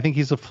agree. I think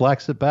he's a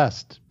flex at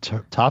best.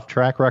 Tough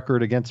track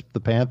record against the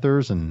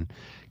Panthers, and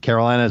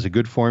Carolina has a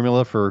good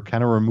formula for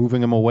kind of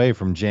removing him away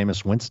from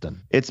Jameis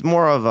Winston. It's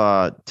more of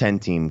a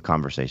 10-team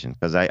conversation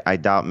because I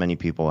doubt many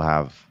people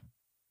have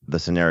the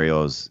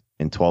scenarios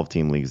in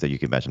 12-team leagues that you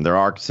could mention. There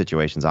are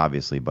situations,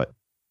 obviously, but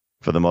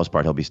for the most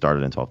part, he'll be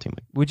started in 12-team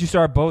league. Would you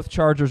start both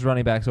Chargers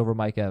running backs over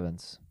Mike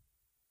Evans?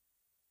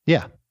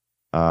 Yeah.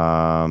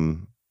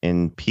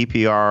 In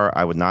PPR,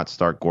 I would not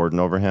start Gordon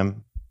over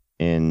him.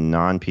 In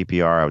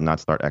non-PPR, I would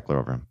not start Eckler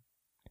over him.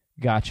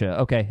 Gotcha.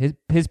 Okay.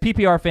 His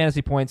PPR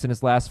fantasy points in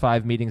his last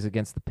 5 meetings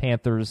against the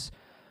Panthers,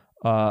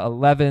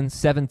 11,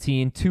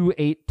 17, 2,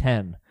 8,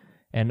 10.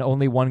 And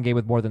only one game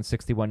with more than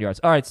 61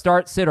 yards. All right,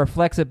 start, sit, or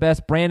flex at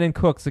best. Brandon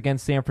Cooks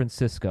against San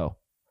Francisco.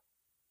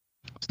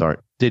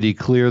 Start. Did he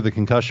clear the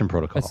concussion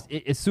protocol?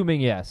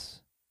 Assuming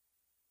yes.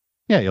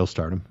 Yeah, you'll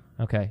start him.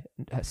 Okay.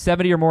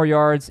 70 or more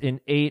yards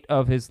in 8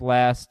 of his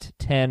last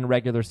 10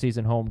 regular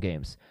season home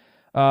games.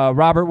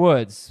 Robert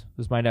Woods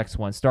was my next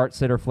one. Start,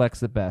 sit, or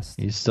flex at best.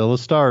 He's still a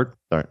start.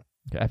 Start.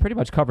 Okay, I pretty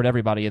much covered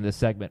everybody in this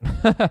segment.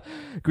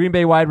 Green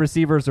Bay wide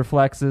receivers or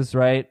flexes,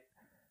 right?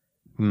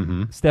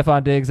 Mm-hmm.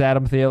 Stephon Diggs,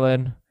 Adam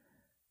Thielen.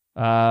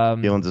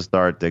 Thielen's a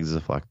start. Diggs is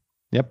a flex.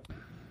 Yep.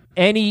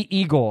 Any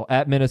Eagle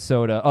at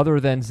Minnesota other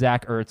than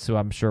Zach Ertz, who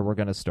I'm sure we're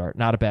going to start.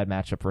 Not a bad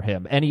matchup for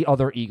him. Any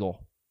other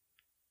Eagle?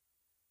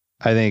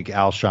 I think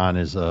Alshon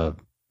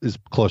is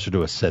closer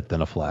to a sit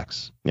than a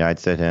flex. Yeah, I'd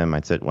sit him.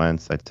 I'd sit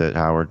Wentz. I'd sit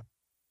Howard.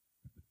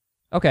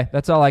 Okay,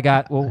 that's all I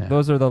got. Well,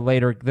 those are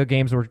the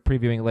games we're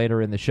previewing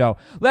later in the show.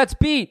 Let's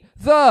beat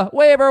the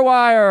waiver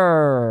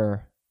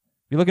wire.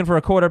 You're looking for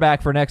a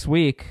quarterback for next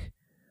week.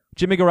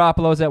 Jimmy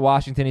Garoppolo's at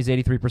Washington. He's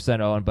 83%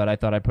 owned, but I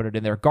thought I'd put it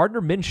in there.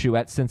 Gardner Minshew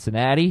at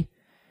Cincinnati.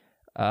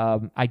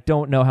 I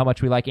don't know how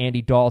much we like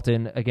Andy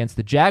Dalton against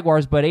the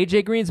Jaguars, but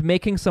A.J. Green's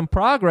making some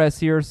progress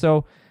here.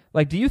 So,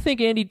 do you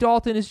think Andy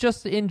Dalton is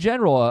just, in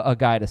general, a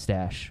guy to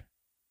stash?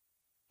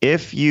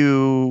 If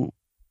you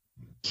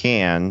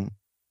can,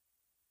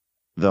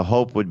 the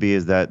hope would be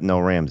is that no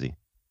Ramsey.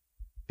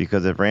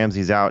 Because if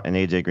Ramsey's out and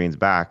A.J. Green's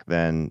back,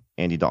 then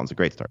Andy Dalton's a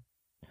great start.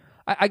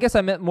 I guess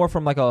I meant more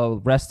from a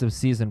rest of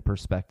season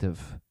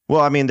perspective.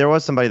 Well, I mean, there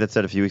was somebody that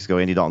said a few weeks ago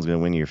Andy Dalton's going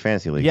to win your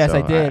fantasy league. Yes, so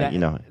I did.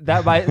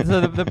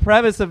 So the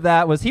premise of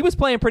that was he was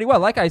playing pretty well.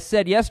 Like I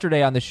said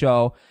yesterday on the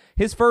show,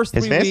 his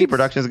fantasy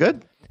production is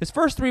good. His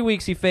first 3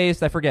 weeks he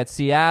faced, I forget,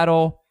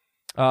 Seattle,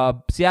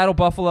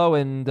 Buffalo,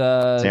 and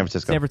San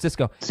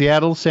Francisco.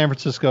 Seattle, San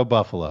Francisco,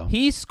 Buffalo.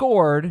 He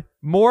scored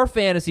more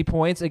fantasy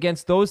points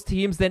against those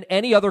teams than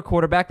any other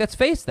quarterback that's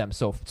faced them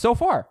so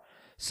far.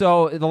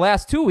 So the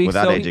last 2 weeks,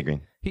 without A.J.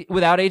 Green.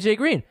 Without A.J.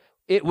 Green.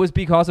 It was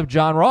because of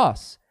John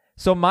Ross.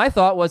 So my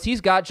thought was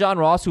he's got John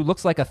Ross, who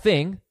looks like a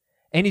thing,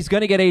 and he's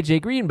going to get A.J.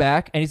 Green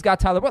back, and he's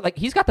got Tyler Boyd.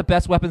 He's got the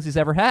best weapons he's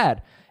ever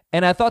had.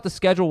 And I thought the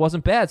schedule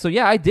wasn't bad. So,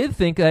 yeah, I did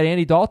think that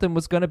Andy Dalton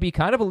was going to be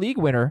kind of a league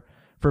winner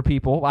for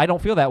people. I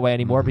don't feel that way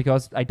anymore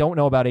because I don't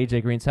know about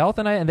A.J. Green's health,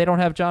 and they don't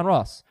have John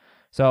Ross.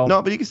 So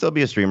no, but he can still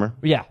be a streamer.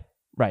 Yeah,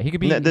 right. He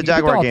could be. The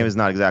Jaguar game is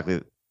not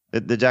exactly...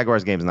 The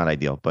Jaguars game is not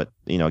ideal, but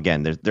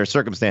again, there's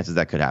circumstances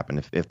that could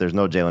happen. If there's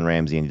no Jalen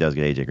Ramsey and he does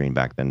get A.J. Green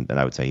back, then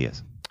I would say he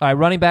is. All right,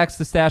 running backs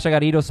to stash. I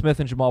got Ito Smith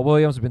and Jamal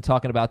Williams. We've been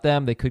talking about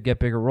them. They could get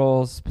bigger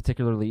roles,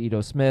 particularly Ito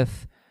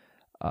Smith.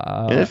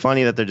 Isn't it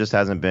funny that there just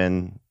hasn't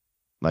been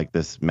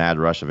this mad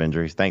rush of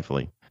injuries,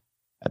 thankfully,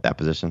 at that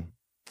position?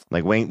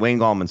 Wayne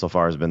Gallman so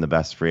far has been the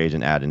best free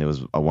agent add, and it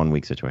was a 1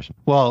 week situation.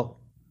 Well,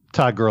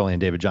 Todd Gurley and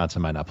David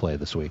Johnson might not play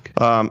this week.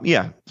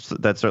 Yeah, so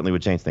that certainly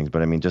would change things.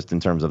 But I mean, just in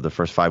terms of the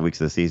first 5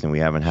 weeks of the season, we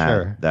haven't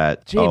had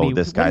that. Jamie,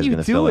 this guy's going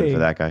to fill in for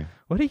that guy.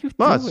 What are you doing?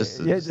 Well, it's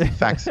just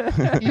facts.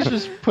 He's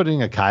just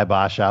putting a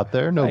kibosh out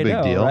there. No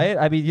big deal, right?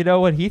 I mean, you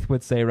know what Heath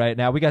would say right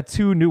now. We got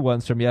 2 new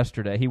ones from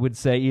yesterday. He would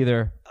say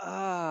either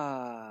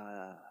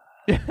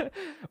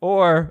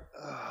or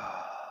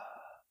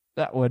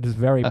that one is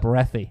very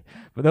breathy.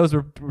 But those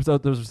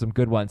are some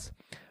good ones.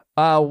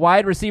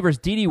 Wide receivers: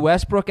 D.D.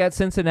 Westbrook at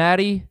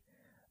Cincinnati.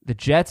 The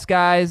Jets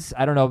guys,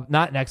 I don't know,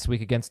 not next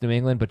week against New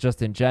England, but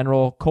just in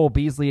general. Cole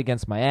Beasley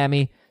against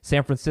Miami.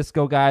 San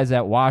Francisco guys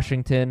at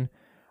Washington.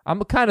 I'm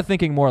kind of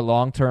thinking more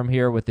long-term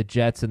here with the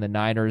Jets and the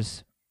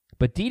Niners.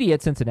 But D.D.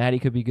 at Cincinnati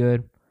could be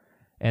good.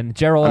 And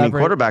Gerald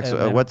Everett.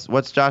 Quarterbacks,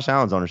 what's Josh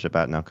Allen's ownership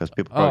at now? Because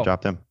people probably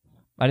dropped him.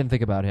 I didn't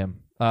think about him.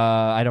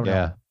 I don't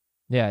know.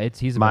 Yeah,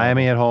 he's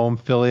Miami at home,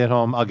 Philly at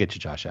home. I'll get you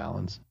Josh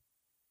Allen's.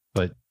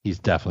 But he's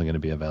definitely going to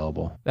be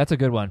available. That's a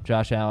good one.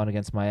 Josh Allen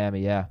against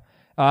Miami, yeah.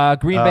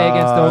 Green Bay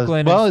against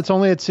Oakland. Well, it's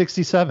only at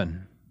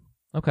 67.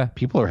 Okay.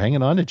 People are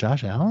hanging on to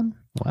Josh Allen?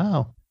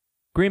 Wow.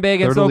 Green Bay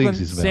against Oakland.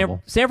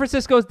 San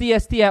Francisco's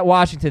DST at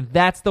Washington.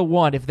 That's the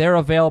one. If they're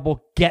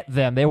available, get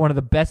them. They're one of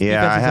the best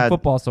defenses in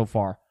football so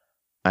far.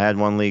 I had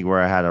one league where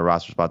I had a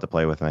roster spot to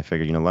play with, and I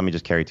figured, let me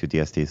just carry 2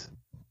 DSTs.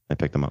 I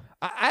picked them up.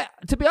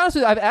 To be honest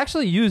with you, I've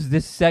actually used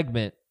this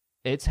segment.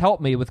 It's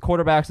helped me with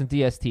quarterbacks and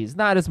DSTs.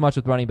 Not as much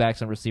with running backs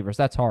and receivers.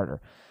 That's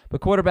harder.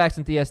 But quarterbacks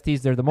and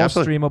DSTs, they're the most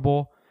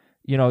streamable.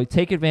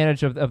 Take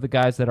advantage of the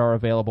guys that are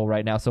available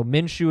right now. So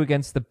Minshew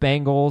against the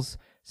Bengals,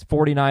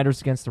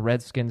 49ers against the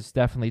Redskins,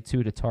 definitely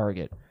 2 to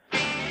target.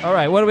 All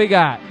right, what do we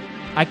got?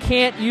 I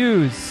can't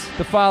use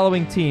the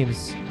following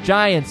teams: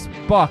 Giants,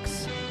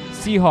 Bucks,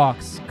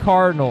 Seahawks,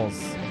 Cardinals.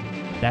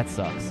 That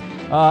sucks.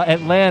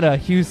 Atlanta,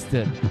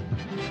 Houston.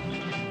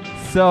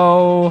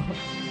 So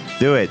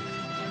do it.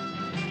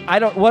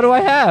 What do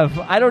I have?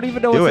 I don't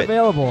even know what's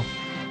available.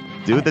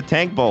 Do the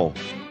Tank Bowl.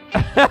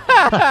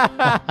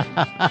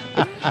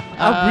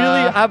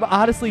 I'm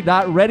honestly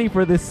not ready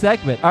for this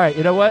segment. All right,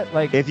 you know what?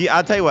 Like,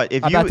 I'll tell you what.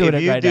 If you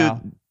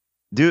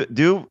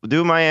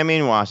do Miami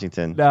and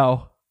Washington.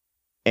 No.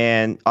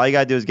 And all you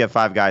gotta do is get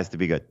 5 guys to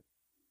be good.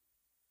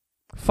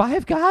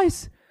 5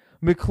 guys?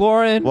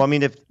 McLaurin. Well, I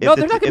mean, if they're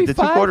the not gonna be 2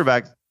 5.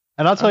 quarterbacks.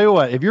 And I'll tell you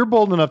what, if you're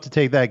bold enough to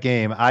take that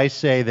game, I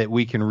say that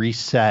we can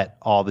reset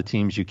all the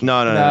teams you can.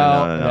 No.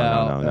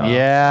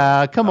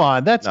 Yeah, come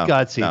on. That's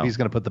gutsy no, if he's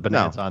going to put the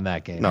bananas on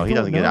that game. No, he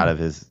doesn't get out of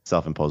his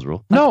self-imposed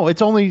rule. No,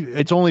 it's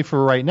only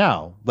for right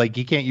now. Like,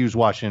 he can't use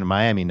Washington and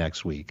Miami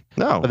next week.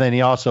 No. But then he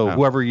also,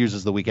 whoever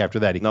uses the week after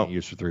that, he can't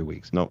use for 3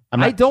 weeks. No.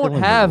 I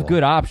don't have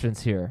good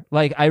options here.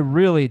 Like, I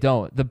really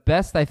don't. The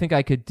best I think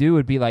I could do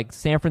would be like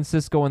San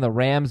Francisco and the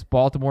Rams,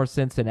 Baltimore,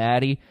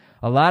 Cincinnati.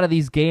 A lot of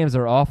these games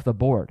are off the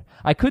board.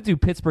 I could do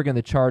Pittsburgh and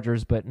the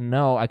Chargers, but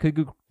no, I could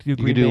do Green Bay,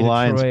 you could do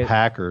Lions, Detroit.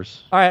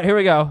 Packers. All right, here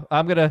we go.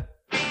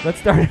 Let's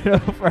start it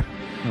over.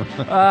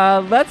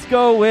 Let's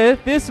go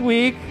with this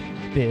week's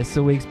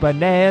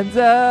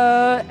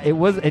bonanza.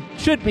 It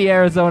should be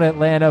Arizona,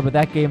 Atlanta, but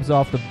that game's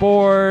off the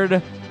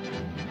board.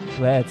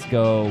 Let's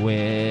go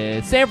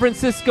with San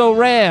Francisco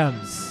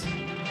Rams.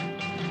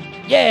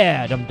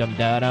 Yeah, dum dum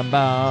da dum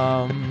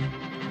bum.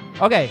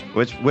 Okay.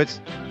 Which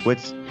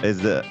is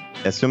the,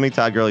 assuming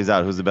Todd Gurley's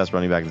out, who's the best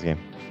running back in this game?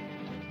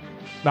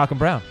 Malcolm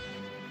Brown.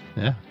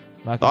 Yeah.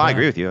 I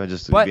agree with you. It'd be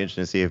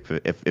interesting to see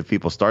if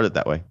people started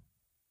that way.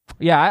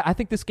 Yeah, I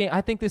think this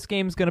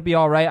game's going to be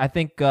all right. I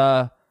think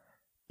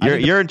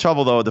you're in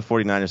trouble though with the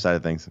 49ers side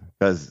of things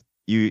because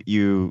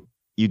you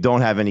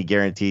don't have any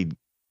guaranteed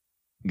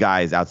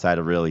guys outside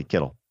of really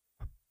Kittle.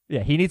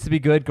 Yeah, he needs to be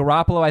good.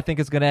 Garoppolo, I think,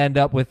 is going to end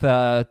up with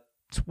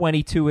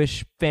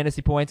 22-ish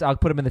fantasy points. I'll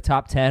put him in the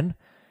top 10.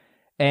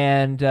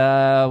 And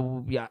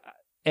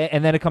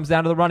and then it comes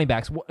down to the running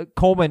backs.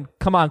 Coleman,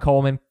 come on,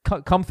 Coleman,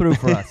 come through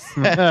for us.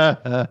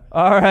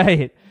 All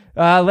right,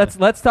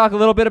 let's talk a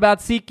little bit about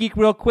SeatGeek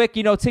real quick.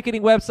 You know,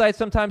 ticketing websites,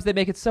 sometimes they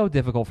make it so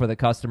difficult for the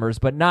customers,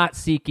 but not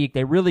SeatGeek.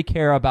 They really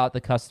care about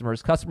the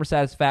customers. Customer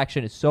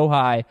satisfaction is so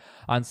high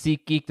on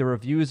SeatGeek. The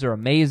reviews are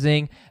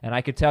amazing, and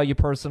I could tell you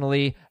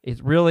personally,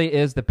 it really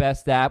is the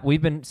best app.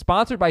 We've been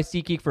sponsored by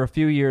SeatGeek for a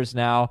few years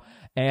now,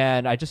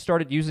 and I just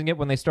started using it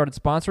when they started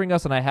sponsoring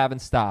us, and I haven't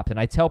stopped. And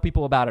I tell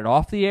people about it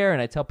off the air,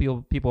 and I tell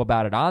people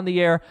about it on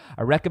the air.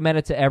 I recommend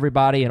it to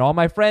everybody, and all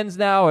my friends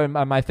now and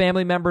my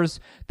family members,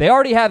 they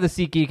already have the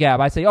SeatGeek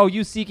app. I say, oh,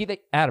 use SeatGeek.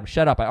 Adam,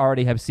 shut up. I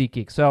already have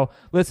SeatGeek. So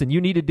listen, you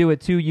need to do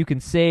it too. You can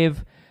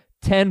save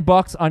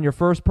 $10 on your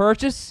first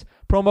purchase.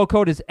 Promo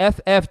code is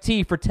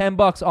FFT for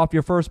 $10 off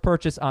your first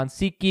purchase on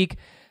SeatGeek.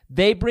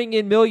 They bring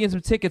in millions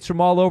of tickets from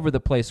all over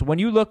the place. So when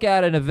you look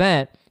at an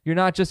event, you're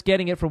not just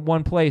getting it from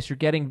one place.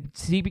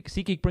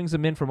 SeatGeek brings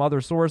them in from other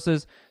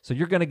sources. So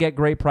you're going to get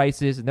great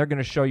prices, and they're going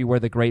to show you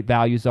where the great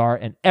values are.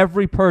 And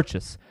every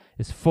purchase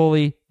is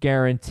fully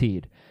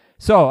guaranteed.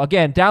 So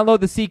again, download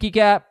the SeatGeek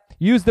app.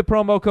 Use the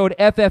promo code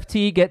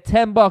FFT. Get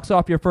 $10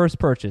 off your first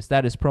purchase.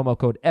 That is promo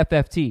code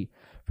FFT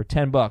for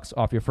 $10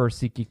 off your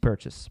first SeatGeek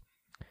purchase.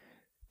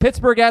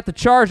 Pittsburgh at the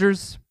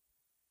Chargers.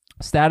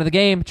 Stat of the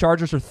game,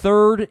 Chargers are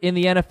 3rd in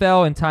the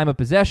NFL in time of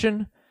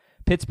possession.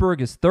 Pittsburgh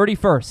is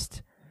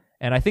 31st.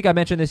 And I think I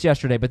mentioned this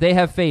yesterday, but they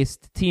have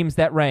faced teams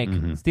that rank.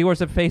 Mm-hmm.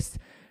 Steelers have faced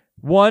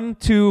 1,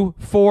 2,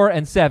 4,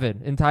 and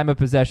 7 in time of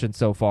possession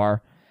so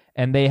far.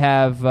 And they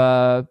have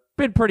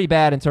been pretty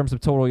bad in terms of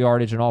total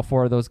yardage in all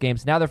 4 of those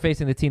games. Now they're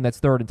facing the team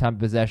that's 3rd in time of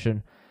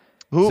possession.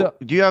 Do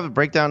you have a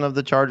breakdown of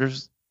the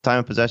Chargers' time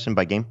of possession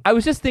by game? I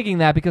was just thinking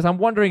that because I'm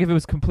wondering if it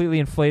was completely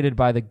inflated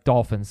by the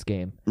Dolphins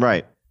game.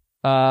 Right.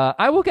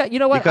 I will get, you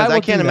know what? Because I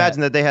can't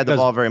imagine that they had the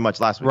ball very much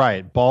last week.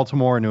 Right.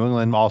 Baltimore and New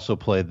England also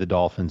played the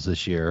Dolphins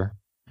this year.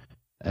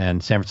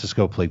 And San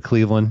Francisco played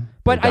Cleveland.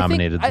 But I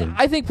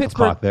think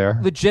Pittsburgh, there.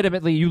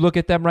 Legitimately, you look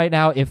at them right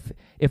now,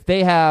 if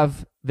they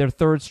have their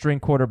 3rd string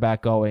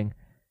quarterback going,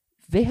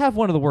 they have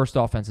one of the worst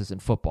offenses in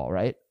football,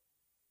 right?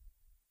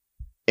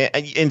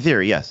 In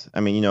theory, yes.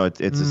 I mean,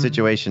 it's a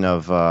situation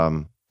of,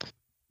 the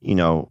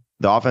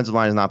offensive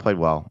line has not played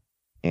well.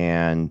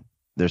 And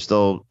they're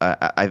still,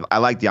 I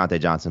like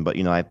Deontay Johnson, but,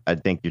 I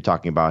think you're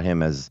talking about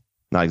him as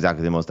not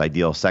exactly the most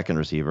ideal second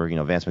receiver.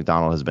 Vance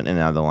McDonald has been in and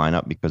out of the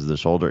lineup because of the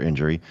shoulder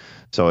injury.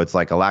 So it's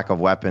like a lack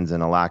of weapons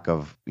and a lack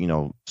of,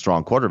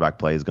 strong quarterback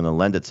play is going to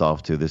lend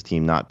itself to this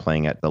team not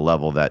playing at the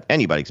level that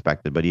anybody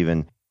expected, but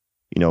even,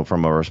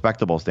 from a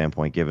respectable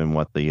standpoint, given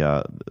what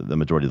the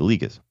majority of the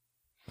league is.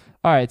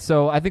 All right,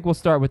 so I think we'll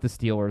start with the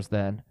Steelers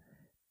then.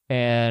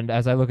 And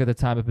as I look at the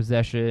time of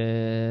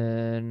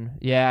possession,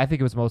 yeah, I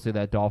think it was mostly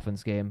that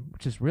Dolphins game,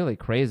 which is really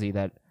crazy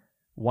that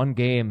one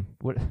game,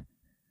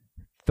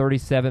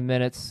 37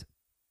 minutes,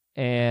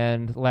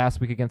 and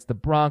last week against the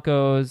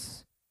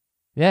Broncos.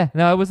 Yeah,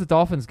 no, it was the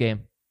Dolphins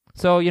game.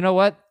 So you know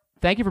what?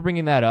 Thank you for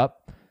bringing that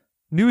up.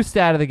 New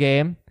stat of the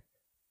game.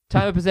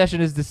 Time of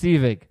possession is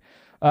deceiving.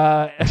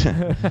 Okay,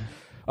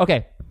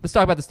 let's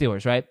talk about the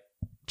Steelers, right?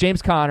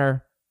 James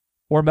Conner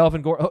or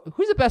Melvin Gordon.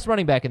 Who's the best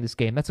running back in this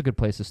game? That's a good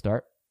place to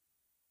start.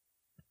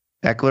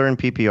 Eckler and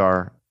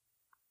PPR.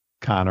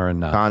 Conner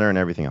and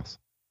everything else.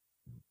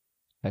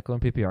 Eckler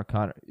and PPR.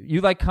 Connor.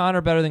 You like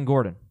Connor better than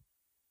Gordon?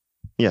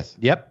 Yes.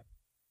 Yep.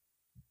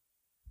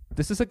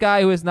 This is a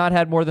guy who has not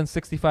had more than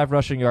 65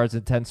 rushing yards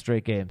in 10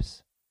 straight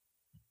games.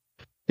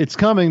 It's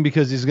coming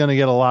because he's going to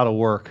get a lot of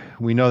work.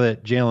 We know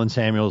that Jalen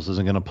Samuels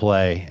isn't going to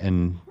play.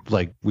 And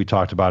like we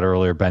talked about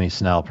earlier, Benny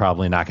Snell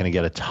probably not going to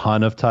get a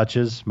ton of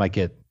touches, might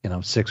get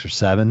 6 or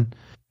 7.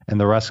 And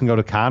the rest can go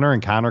to Connor,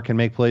 and Connor can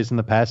make plays in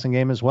the passing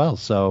game as well.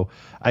 So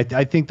I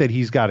think that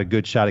he's got a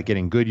good shot at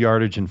getting good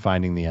yardage and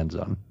finding the end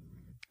zone.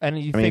 And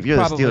if you're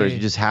the Steelers, you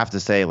just have to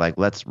say,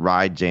 let's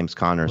ride James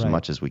Conner as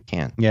much as we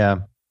can. Yeah.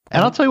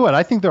 And I'll tell you what,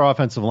 I think their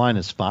offensive line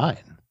is fine.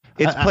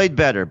 It's played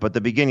better, but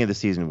the beginning of the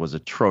season was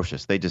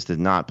atrocious. They just did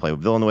not play.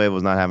 Villanueva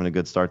was not having a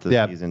good start to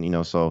the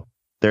season, so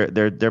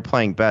they're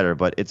playing better,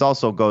 but it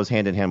also goes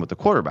hand in hand with the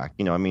quarterback.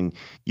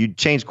 You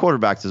change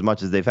quarterbacks as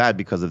much as they've had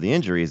because of the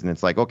injuries, and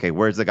it's like, okay,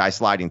 where's the guy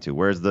sliding to?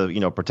 Where's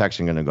the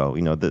protection going to go?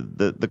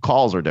 The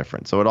calls are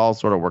different, so it all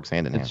sort of works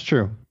hand in hand. It's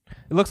true.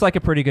 It looks like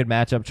a pretty good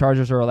matchup.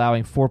 Chargers are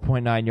allowing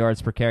 4.9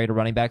 yards per carry to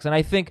running backs, and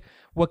I think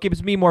what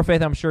gives me more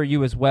faith, I'm sure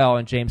you as well,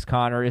 in James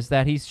Conner, is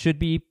that he should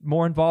be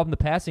more involved in the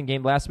passing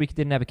game. Last week he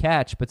didn't have a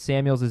catch, but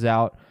Samuels is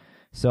out,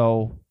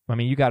 so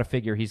you got to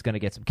figure he's going to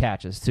get some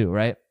catches too,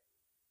 right?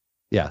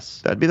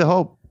 Yes, that'd be the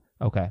hope.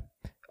 Okay.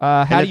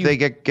 They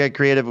get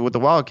creative with the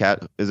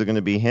Wildcat, is it going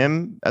to be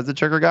him as the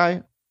trigger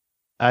guy?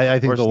 I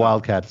think the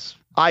Wildcats.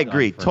 I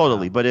agree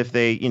totally, but if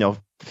they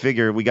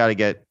figure we got to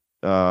get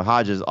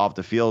Hodges off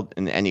the field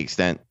in any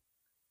extent,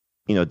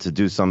 to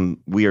do some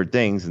weird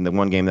things, and the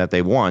one game that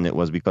they won, it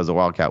was because the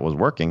Wildcat was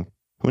working.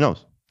 Who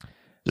knows?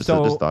 Just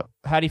thought.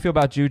 How do you feel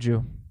about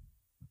Juju?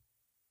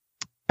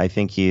 I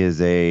think he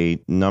is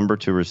a number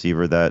 2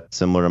 receiver that,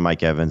 similar to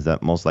Mike Evans,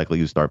 that most likely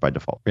you start by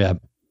default. Yeah.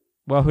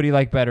 Well, who do you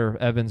like better,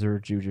 Evans or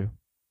Juju?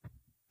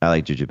 I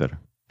like Juju better.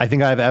 I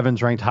think I have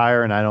Evans ranked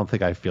higher, and I don't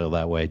think I feel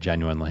that way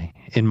genuinely.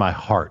 In my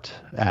heart,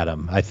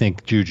 Adam, I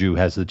think Juju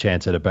has the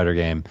chance at a better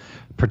game,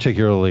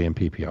 particularly in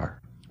PPR.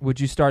 Would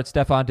you start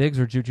Stephon Diggs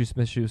or Juju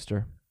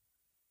Smith-Schuster?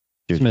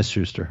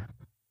 Smith-Schuster.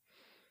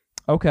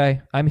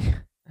 Okay.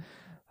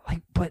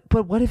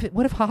 But what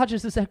if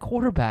Hodges is at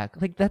quarterback?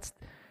 That's.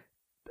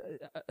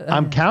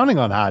 I'm counting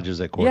on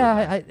Hodges at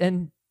quarterback. Yeah,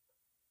 and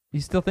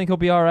you still think he'll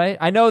be all right?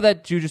 I know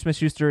that Juju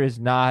Smith-Schuster is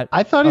not.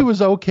 I thought he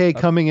was okay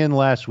coming in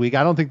last week.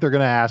 I don't think they're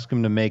going to ask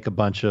him to make a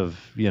bunch of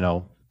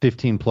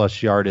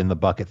 15-plus yard in the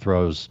bucket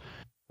throws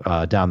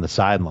down the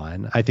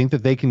sideline. I think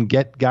that they can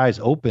get guys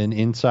open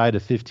inside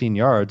of 15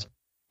 yards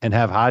and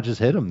have Hodges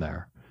hit him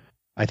there.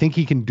 I think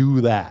he can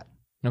do that.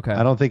 Okay.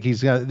 I don't think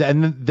he's going to.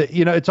 And,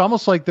 it's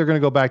almost like they're going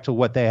to go back to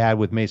what they had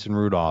with Mason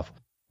Rudolph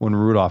when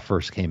Rudolph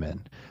first came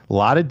in. A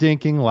lot of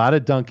dinking, a lot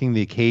of dunking,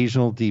 the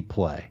occasional deep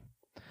play.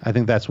 I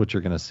think that's what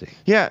you're going to see.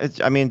 Yeah, it's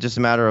just a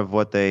matter of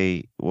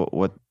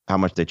how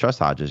much they trust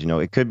Hodges.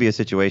 It could be a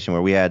situation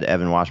where we had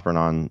Evan Washburn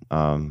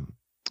on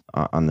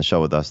the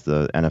show with us,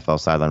 the NFL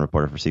sideline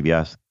reporter for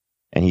CBS,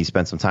 and he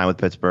spent some time with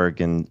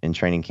Pittsburgh in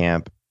training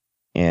camp.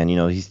 And,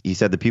 he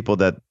said the people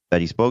that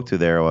he spoke to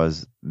there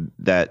was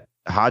that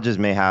Hodges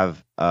may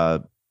have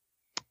not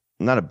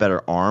a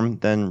better arm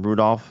than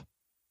Rudolph,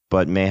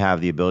 but may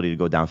have the ability to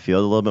go downfield a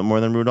little bit more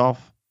than Rudolph.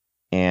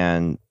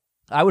 And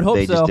I would hope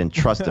they so. just didn't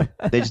trust him.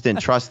 They just didn't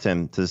trust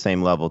him to the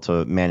same level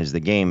to manage the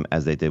game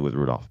as they did with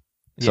Rudolph.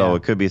 So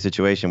it could be a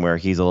situation where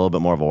he's a little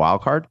bit more of a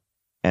wild card,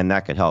 and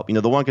that could help.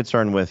 The one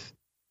concern with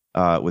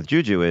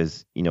Juju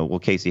is, will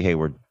Casey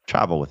Hayward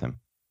travel with him?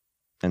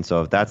 And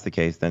so if that's the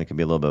case, then it could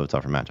be a little bit of a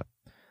tougher matchup.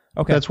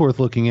 Okay. That's worth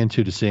looking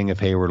into to seeing if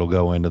Hayward will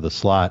go into the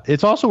slot.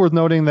 It's also worth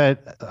noting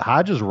that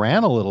Hodges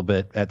ran a little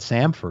bit at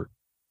Samford.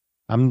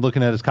 I'm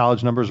looking at his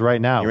college numbers right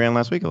now. He ran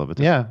last week a little bit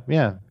too.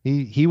 Yeah.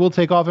 He will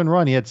take off and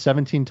run. He had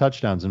 17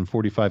 touchdowns in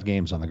 45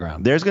 games on the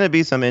ground. There's going to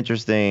be some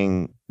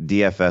interesting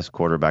DFS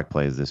quarterback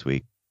plays this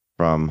week,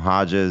 from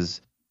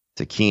Hodges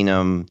to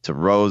Keenum to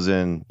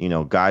Rosen,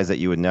 guys that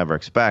you would never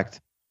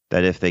expect,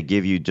 that if they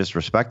give you just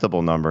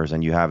respectable numbers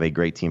and you have a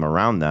great team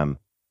around them,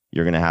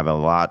 you're going to have a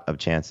lot of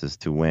chances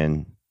to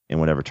win in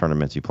whatever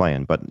tournaments you play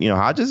in. But,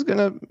 Hodges is going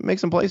to make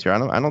some plays here.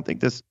 I don't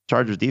think this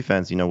Chargers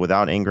defense,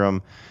 without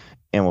Ingram,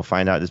 and we'll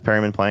find out, is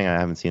Perryman playing? I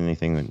haven't seen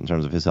anything in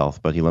terms of his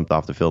health, but he limped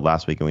off the field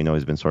last week, and we know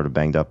he's been sort of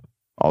banged up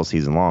all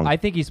season long. I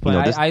think he's playing.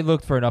 I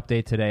looked for an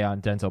update today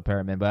on Denzel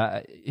Perryman,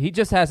 but he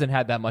just hasn't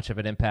had that much of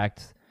an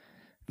impact.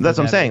 That's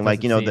what I'm saying.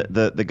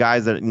 The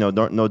guys that, no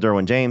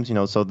Derwin James,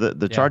 so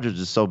the Chargers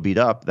are so beat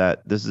up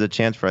that this is a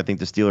chance for, I think,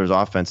 the Steelers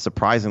offense,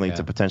 surprisingly,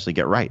 to potentially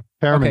get right.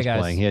 Perriman's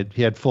playing.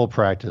 He had full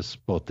practice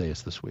both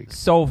days this week.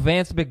 So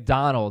Vance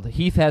McDonald,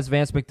 Heath has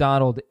Vance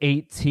McDonald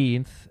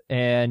 18th,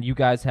 and you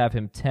guys have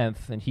him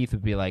 10th, and Heath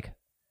would be like,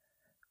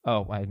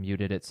 oh, I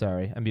muted it.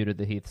 Sorry. I muted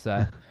the Heath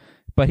side.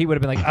 But he would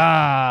have been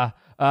like,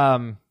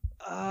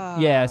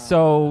 yeah,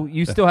 so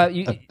you still have,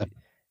 you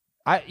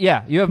have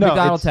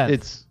McDonald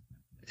 10th.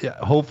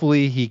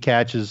 Hopefully he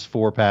catches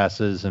 4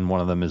 passes and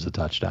one of them is a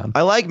touchdown.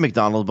 I like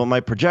McDonald, but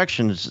my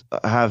projections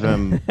have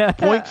him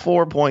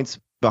 0.4 points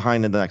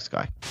behind the next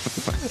guy.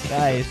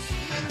 Nice.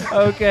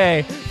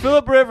 Okay.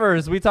 Phillip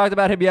Rivers, we talked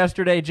about him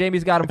yesterday.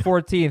 Jamie's got him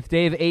 14th,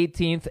 Dave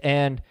 18th,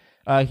 and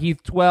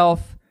Heath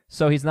 12th.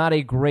 so he's not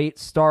a great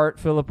start,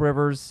 Phillip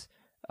Rivers.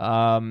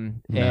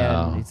 And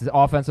his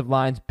offensive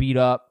line's beat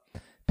up.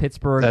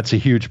 Pittsburgh. That's a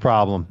huge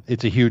problem.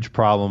 It's a huge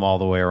problem all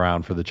the way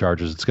around for the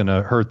Chargers. It's going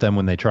to hurt them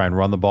when they try and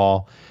run the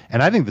ball.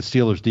 And I think the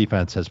Steelers'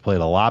 defense has played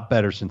a lot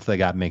better since they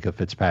got Minkah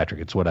Fitzpatrick.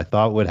 It's what I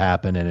thought would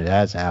happen, and it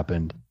has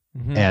happened.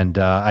 Mm-hmm. And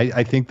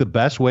I think the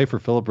best way for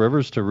Phillip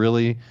Rivers to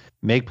really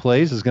make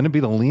plays is going to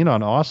be to lean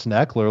on Austin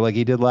Eckler like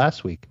he did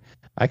last week.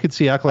 I could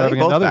see Eckler having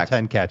another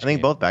 10-catch. I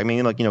think both back. I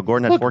mean,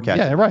 Gordon had 4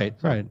 catches. Yeah, right.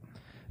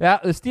 Yeah,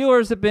 the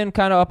Steelers have been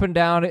kind of up and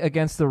down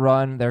against the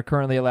run. They're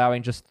currently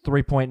allowing just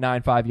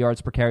 3.95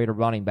 yards per carry to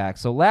running back.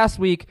 So last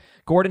week,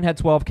 Gordon had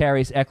 12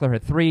 carries, Eckler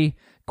had 3.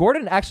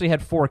 Gordon actually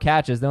had 4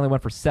 catches. They only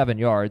went for 7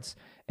 yards,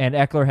 and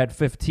Eckler had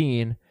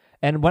 15.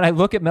 And when I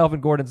look at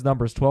Melvin Gordon's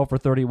numbers, 12 for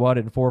 31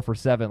 and 4 for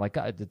 7, like,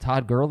 did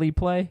Todd Gurley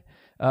play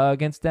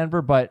against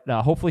Denver? But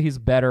hopefully he's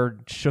better,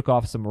 shook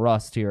off some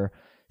rust here.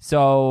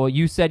 So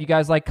you said you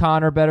guys like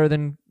Connor better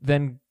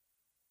than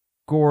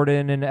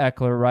Gordon and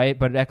Eckler, right?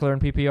 But Eckler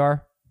and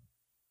PPR?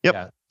 Yep.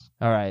 Yeah.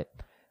 All right.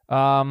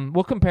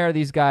 We'll compare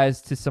these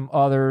guys to some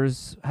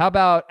others. How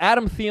about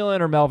Adam Thielen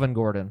or Melvin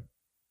Gordon?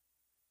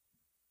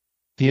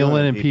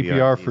 Thielen and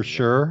PPR for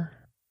sure.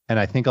 And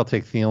I think I'll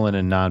take Thielen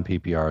and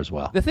non-PPR as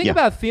well. The thing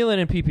about Thielen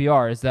and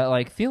PPR is that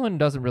like Thielen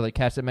doesn't really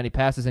catch that many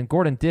passes, and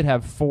Gordon did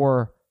have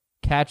 4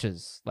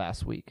 catches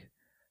last week,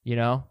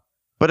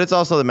 But it's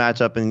also the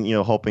matchup and,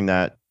 hoping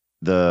that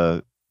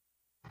the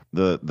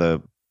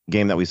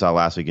game that we saw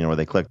last week, where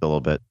they clicked a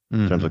little bit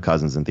in terms of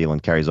Cousins and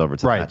Thielen carries over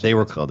to right. They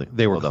were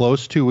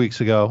close 2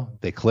 weeks ago.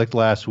 They clicked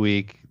last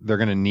week. They're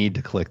going to need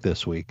to click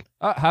this week.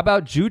 How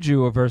about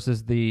Juju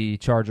versus the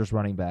Chargers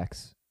running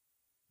backs?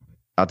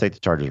 I'll take the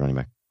Chargers running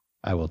back.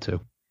 I will too.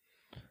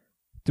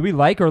 Do we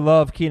like or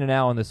love Keenan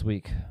Allen this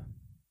week?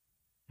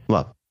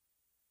 Love.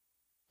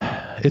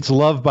 It's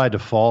love by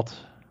default.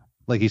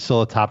 Like he's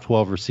still a top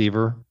 12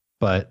 receiver,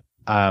 but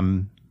I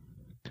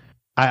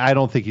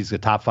don't think he's a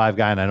top 5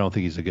 guy, and I don't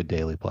think he's a good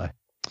daily play.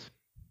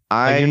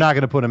 You're not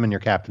going to put him in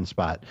your captain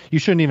spot. You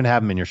shouldn't even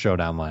have him in your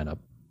showdown lineup.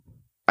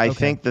 I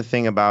think the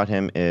thing about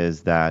him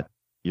is that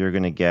you're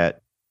going to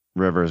get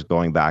Rivers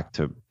going back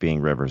to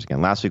being Rivers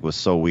again. Last week was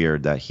so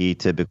weird that he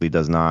typically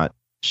does not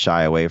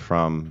shy away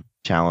from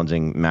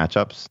challenging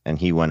matchups, and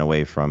he went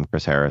away from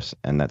Chris Harris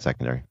and that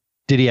secondary.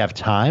 Did he have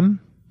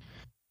time?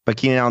 But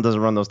Keenan Allen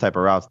doesn't run those type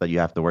of routes that you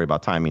have to worry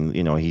about timing.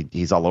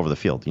 He's all over the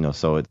field,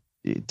 so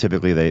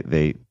typically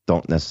they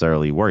don't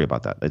necessarily worry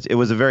about that. It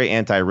was a very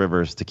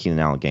anti-Rivers to Keenan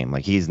Allen game.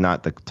 Like he's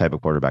not the type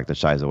of quarterback that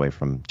shies away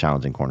from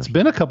challenging corners. It's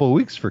been a couple of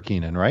weeks for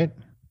Keenan, right?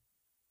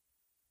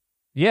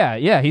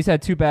 Yeah. He's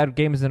had 2 bad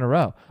games in a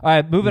row. All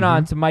right, moving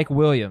on to Mike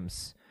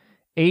Williams.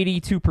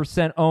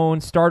 82%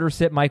 owned, starter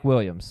sit Mike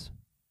Williams.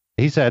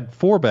 He's had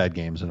 4 bad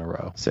games in a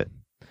row. Sit.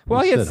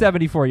 Well, he had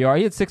 74 yards.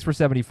 He had 6 for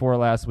 74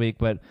 last week,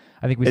 but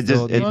I think we need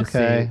to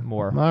see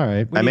more. All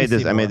right. I made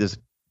this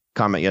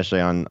comment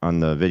yesterday on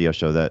the video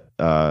show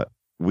that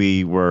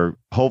we were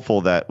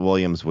hopeful that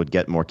Williams would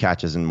get more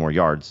catches and more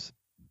yards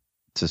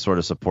to sort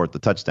of support the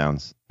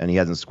touchdowns, and he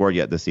hasn't scored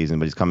yet this season,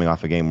 but he's coming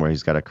off a game where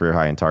he's got a career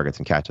high in targets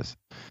and catches.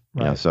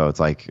 Right. So it's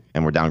like,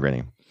 and we're downgrading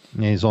him.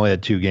 Yeah, he's only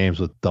had 2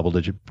 games with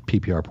double-digit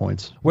PPR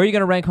points. Where are you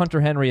going to rank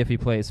Hunter Henry if he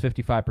plays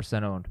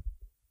 55% owned?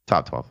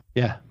 Top 12.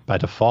 Yeah, by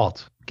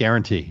default.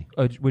 Guarantee.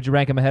 Would you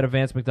rank him ahead of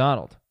Vance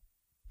McDonald?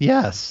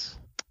 Yes.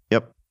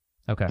 Yep.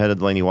 Okay. Ahead of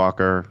Delaney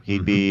Walker.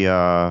 He'd be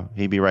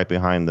right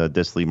behind the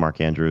Disley,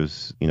 Mark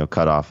Andrews,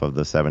 cutoff of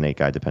the 7-8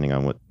 guy, depending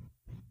on what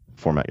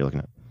format you're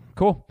looking at.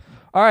 Cool.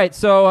 All right,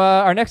 so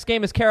our next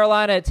game is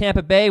Carolina at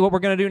Tampa Bay. What we're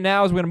going to do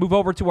now is we're going to move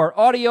over to our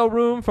audio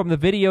room from the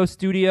video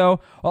studio.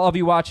 All of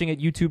you watching at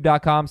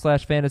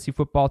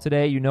youtube.com/fantasyfootball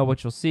today, you know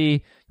what you'll see.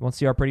 You won't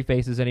see our pretty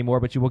faces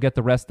anymore, but you will get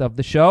the rest of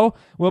the show.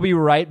 We'll be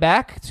right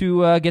back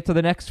to get to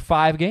the next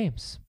 5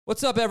 games.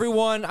 What's up,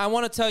 everyone? I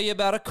want to tell you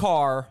about a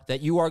car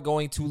that you are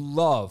going to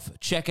love.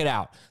 Check it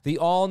out. The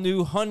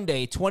all-new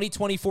Hyundai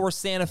 2024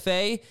 Santa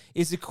Fe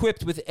is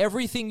equipped with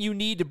everything you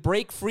need to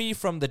break free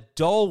from the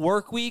dull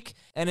work week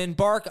and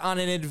embark on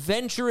an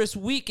adventurous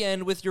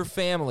weekend with your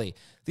family.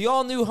 The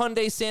all-new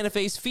Hyundai Santa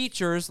Fe's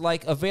features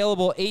like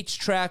available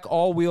H-Track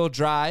all-wheel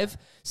drive,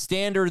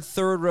 standard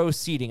third-row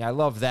seating, I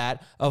love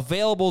that,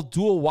 available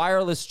dual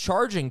wireless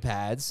charging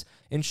pads,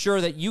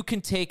 ensure that you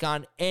can take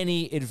on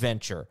any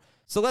adventure.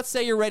 So let's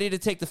say you're ready to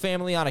take the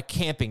family on a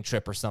camping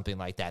trip or something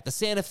like that. The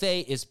Santa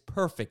Fe is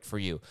perfect for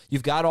you.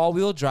 You've got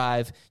all-wheel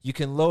drive. You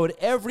can load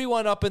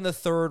everyone up in the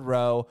third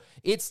row.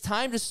 It's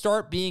time to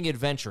start being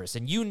adventurous,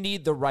 and you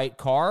need the right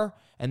car,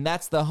 and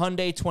that's the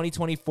Hyundai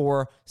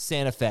 2024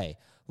 Santa Fe.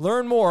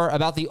 Learn more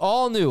about the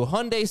all-new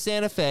Hyundai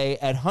Santa Fe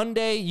at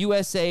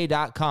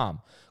HyundaiUSA.com.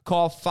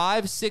 Call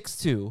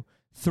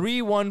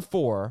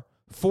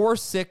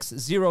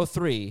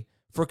 562-314-4603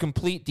 for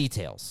complete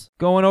details.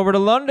 Going over to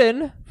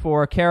London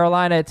for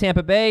Carolina at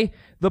Tampa Bay,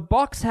 the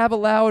Bucs have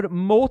allowed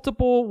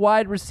multiple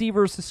wide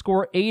receivers to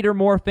score 8 or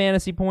more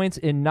fantasy points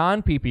in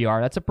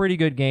non-PPR. That's a pretty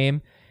good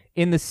game.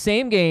 In the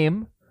same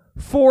game,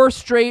 4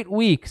 straight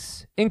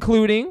weeks,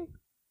 including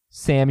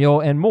Samuel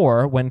and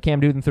Moore when Cam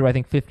Newton threw, I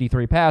think,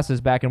 53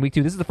 passes back in week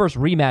 2. This is the first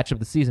rematch of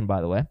the season,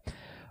 by the way.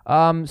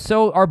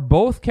 So are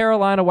both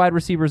Carolina wide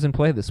receivers in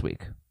play this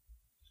week?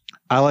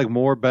 I like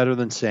Moore better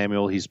than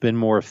Samuel. He's been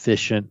more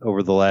efficient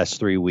over the last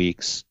 3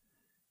 weeks.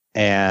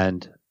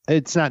 And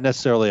it's not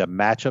necessarily a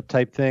matchup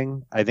type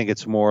thing. I think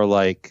it's more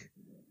like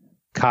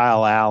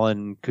Kyle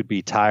Allen could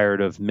be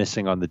tired of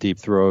missing on the deep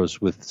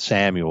throws with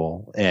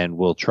Samuel and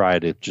will try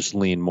to just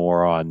lean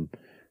more on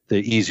the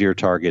easier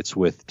targets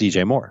with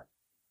DJ Moore.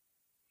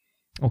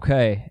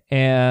 Okay.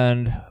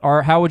 And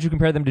how would you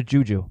compare them to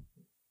Juju?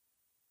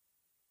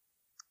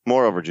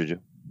 More over Juju.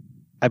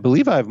 I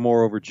believe I have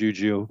Moore over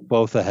Juju,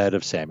 both ahead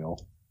of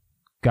Samuel.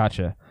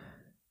 Gotcha.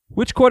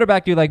 Which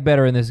quarterback do you like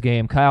better in this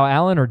game, Kyle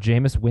Allen or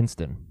Jameis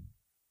Winston?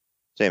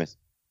 Jameis.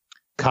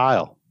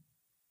 Kyle.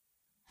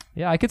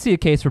 Yeah, I could see a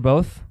case for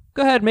both.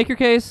 Go ahead, make your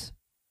case.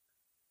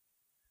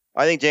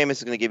 I think Jameis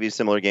is going to give you a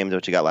similar game to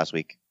what you got last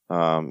week,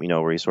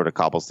 where he sort of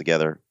cobbles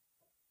together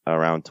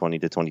around 20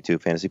 to 22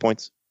 fantasy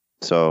points.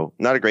 So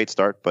not a great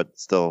start, but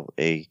still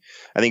I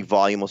think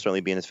volume will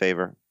certainly be in his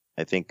favor.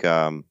 I think,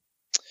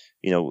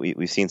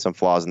 we've seen some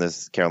flaws in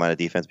this Carolina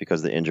defense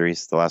because of the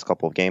injuries the last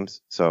couple of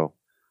games. So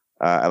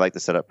I like the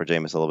setup for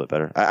Jameis a little bit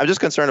better. I'm just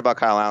concerned about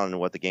Kyle Allen and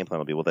what the game plan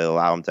will be. Will they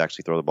allow him to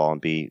actually throw the ball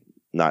and be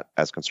not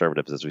as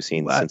conservative as we've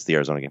seen since the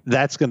Arizona game?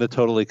 That's going to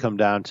totally come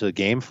down to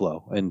game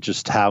flow and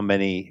just how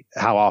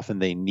often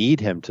they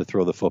need him to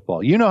throw the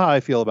football. You know how I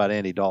feel about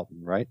Andy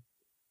Dalton, right?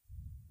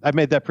 I've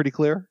made that pretty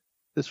clear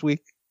this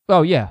week.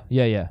 Oh, yeah.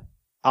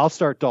 I'll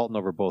start Dalton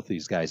over both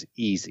these guys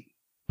easy.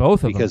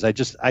 Both of them. Because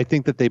I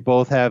think that they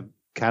both have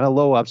kind of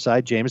low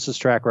upside. Jameis's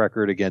track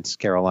record against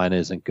Carolina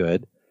isn't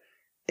good.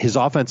 His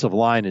offensive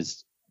line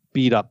is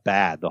beat up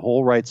bad. The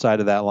whole right side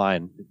of that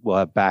line will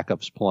have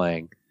backups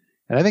playing.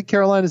 And I think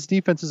Carolina's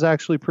defense is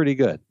actually pretty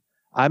good.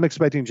 I'm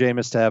expecting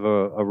Jameis to have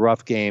a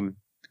rough game.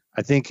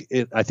 I think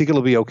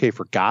it'll be okay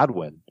for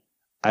Godwin.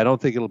 I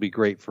don't think it'll be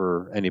great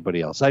for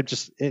anybody else.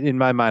 In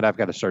my mind, I've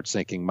got to start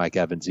sinking Mike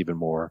Evans even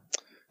more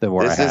than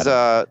where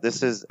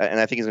This is, and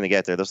I think he's going to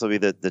get there. This will be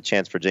the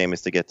chance for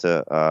Jameis to get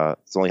to.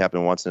 It's only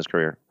happened once in his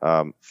career,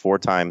 4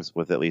 times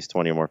with at least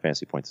 20 or more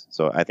fantasy points.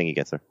 So I think he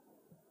gets there.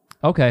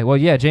 Okay, well,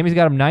 yeah, Jamie's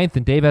got him 9th,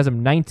 and Dave has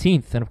him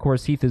 19th. And, of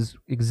course, Heath is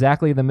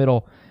exactly in the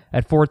middle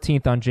at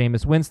 14th on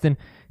Jameis Winston.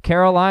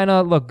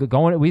 Carolina, look,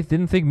 we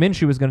didn't think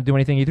Minshew was going to do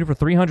anything. He threw for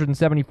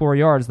 374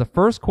 yards, the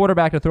first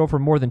quarterback to throw for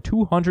more than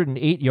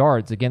 208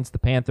 yards against the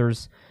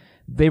Panthers.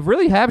 They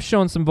really have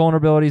shown some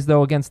vulnerabilities,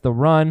 though, against the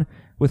run.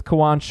 With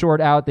Kawan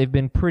Short out, they've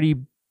been pretty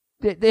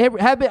they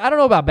have been, I don't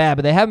know about bad,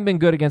 but they haven't been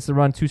good against the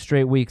run 2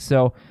 straight weeks.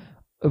 So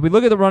if we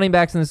look at the running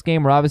backs in this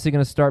game, we're obviously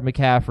going to start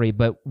McCaffrey,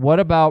 but what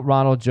about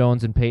Ronald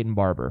Jones and Peyton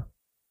Barber?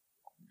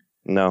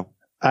 No.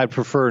 I'd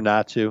prefer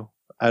not to.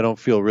 I don't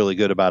feel really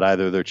good about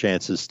either of their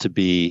chances to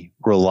be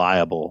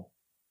reliable.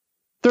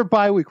 They're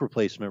bye-week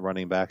replacement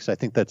running backs. I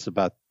think that's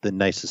about the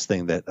nicest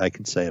thing that I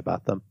can say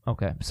about them.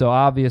 Okay, so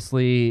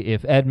obviously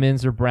if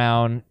Edmonds or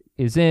Brown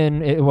is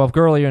in, if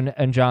Gurley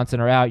and Johnson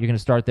are out, you're going to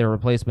start their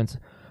replacements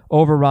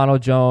over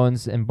Ronald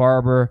Jones and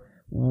Barber.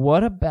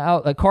 What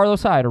about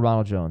Carlos Hyde or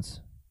Ronald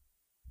Jones?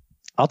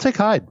 I'll take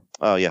Hyde.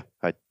 Oh, yeah,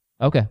 Hyde.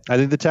 Okay. I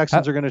think the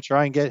Texans are going to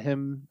try and get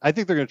him. I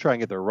think they're going to try and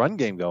get their run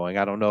game going.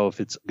 I don't know if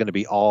it's going to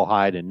be all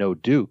Hyde and no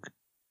Duke.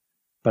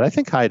 But I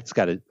think Hyde's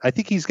got it. I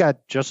think he's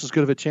got just as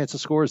good of a chance to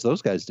score as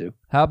those guys do.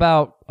 How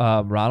about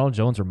Ronald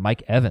Jones or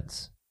Mike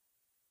Evans?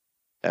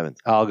 Evans.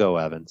 I'll go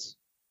Evans.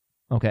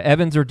 Okay,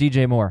 Evans or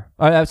DJ Moore.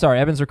 I'm sorry,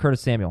 Evans or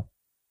Curtis Samuel.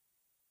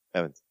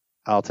 Evans.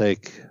 I'll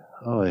take.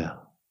 Oh yeah.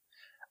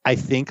 I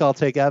think I'll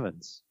take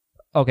Evans.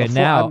 Okay,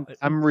 now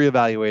I'm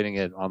reevaluating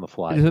it on the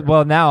fly.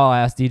 Well, now I'll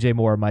ask DJ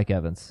Moore or Mike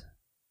Evans.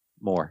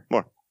 More.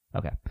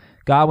 Okay.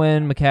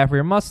 Godwin, McCaffrey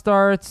or must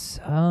starts.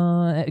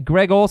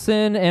 Greg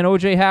Olsen and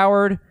OJ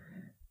Howard.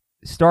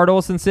 Start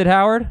Olsen, sit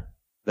Howard.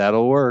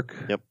 That'll work.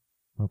 Yep.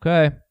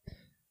 Okay.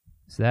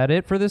 Is that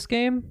it for this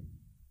game?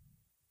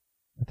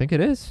 I think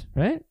it is,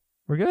 right?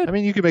 We're good. I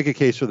mean, you could make a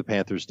case for the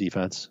Panthers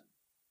defense.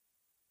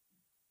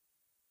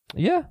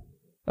 Yeah.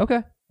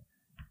 Okay.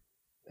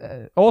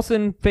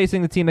 Olsen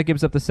facing the team that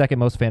gives up the second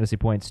most fantasy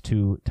points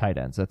to tight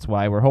ends. That's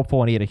why we're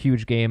hopeful, and he had a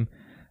huge game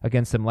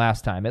against them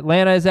last time.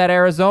 Atlanta is at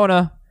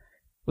Arizona.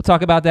 We'll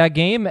talk about that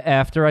game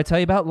after I tell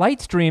you about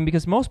Lightstream,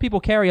 because most people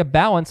carry a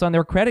balance on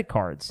their credit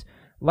cards.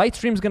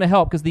 Lightstream's going to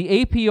help because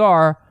the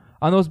APR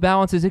on those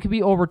balances, it could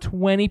be over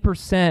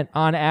 20%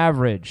 on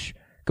average.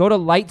 Go to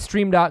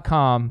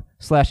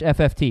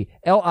lightstream.com/FFT.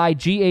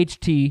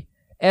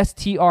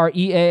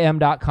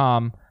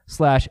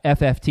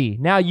 lightstream.com/FFT.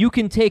 Now you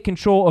can take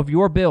control of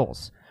your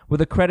bills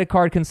with a credit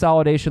card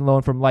consolidation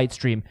loan from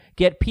Lightstream.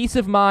 Get peace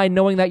of mind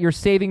knowing that you're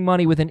saving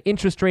money with an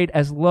interest rate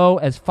as low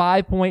as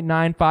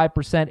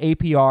 5.95%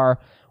 APR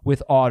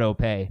with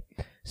AutoPay.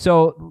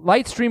 So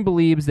Lightstream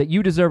believes that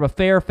you deserve a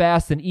fair,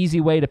 fast, and easy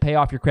way to pay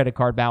off your credit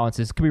card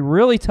balances. It can be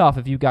really tough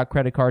if you've got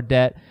credit card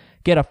debt.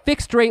 Get a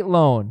fixed-rate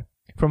loan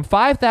from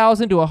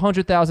 $5,000 to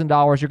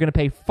 $100,000. You're going to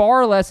pay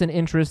far less in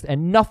interest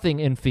and nothing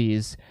in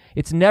fees.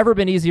 It's never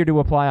been easier to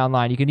apply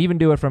online. You can even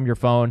do it from your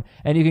phone,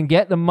 and you can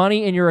get the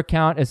money in your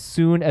account as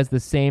soon as the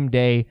same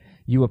day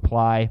you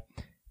apply.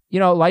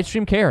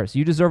 Lightstream cares.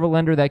 You deserve a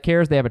lender that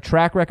cares. They have a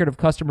track record of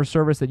customer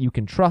service that you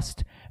can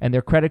trust, and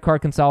their credit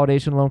card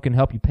consolidation loan can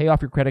help you pay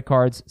off your credit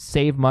cards,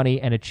 save money,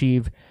 and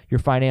achieve your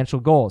financial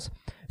goals.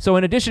 So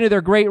in addition to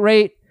their great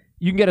rate,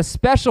 you can get a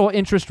special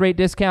interest rate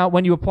discount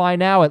when you apply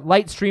now at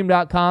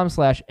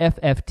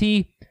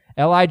lightstream.com/FFT,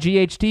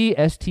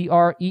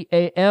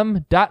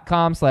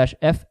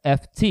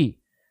 lightstream.com/FFT.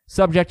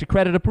 Subject to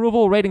credit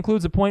approval. Rate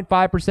includes a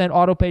 0.5%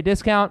 auto pay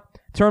discount.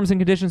 Terms and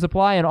conditions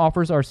apply, and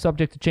offers are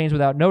subject to change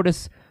without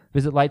notice.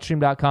 Visit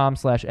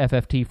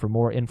lightstream.com/FFT for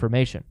more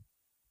information.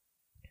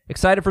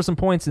 Excited for some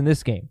points in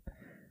this game.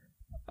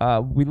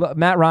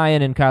 Matt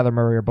Ryan and Kyler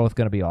Murray are both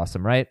going to be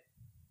awesome, right?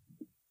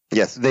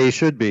 Yes, they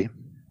should be.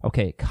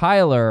 Okay,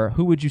 Kyler,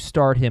 who would you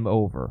start him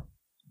over?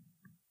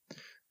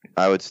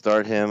 I would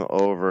start him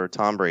over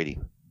Tom Brady.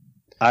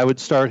 I would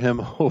start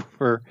him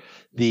over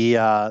the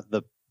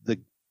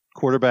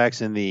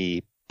quarterbacks in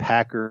the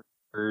Packers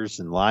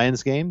and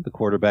Lions game, the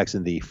quarterbacks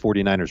in the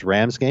 49ers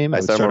Rams game. I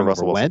would start him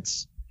over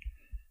Wentz.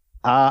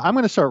 I'm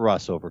going to start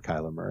Russ over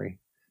Kyler Murray.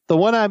 The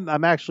one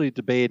I'm actually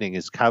debating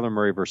is Kyler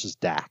Murray versus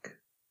Dak.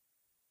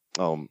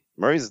 Oh,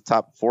 Murray's the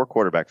top 4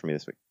 quarterback for me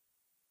this week.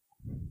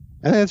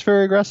 I think that's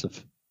very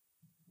aggressive.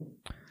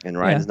 And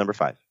Ryan is number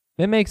 5.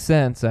 It makes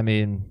sense. I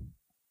mean,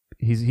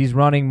 he's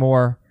running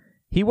more.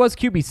 He was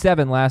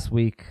QB7 last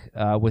week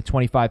with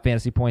 25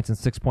 fantasy points and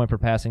 6 point per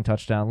passing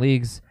touchdown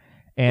leads.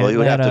 And he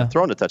would have to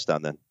throw in a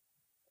touchdown then.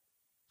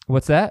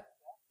 What's that?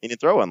 He didn't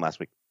throw one last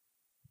week.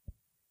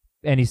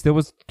 And he still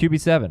was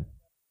QB7.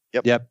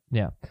 Yep.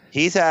 Yeah.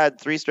 He's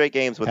had 3 straight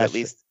games with at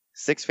least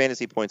 6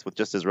 fantasy points with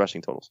just his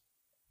rushing totals.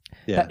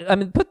 Yeah. I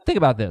mean, think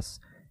about this.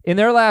 In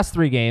their last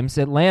 3 games,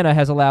 Atlanta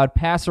has allowed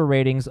passer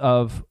ratings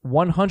of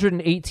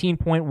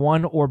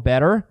 118.1 or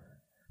better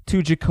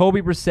to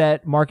Jacoby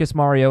Brissett, Marcus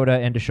Mariota,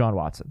 and Deshaun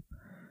Watson.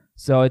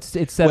 So it's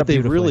set what up they've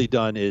beautifully. Really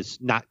done is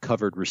not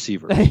covered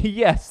receivers.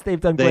 Yes, they've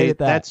done great at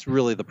that. That's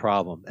really the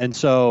problem. And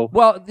so,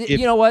 well, you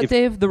know what,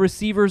 Dave? The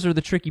receivers are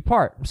the tricky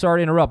part. I'm sorry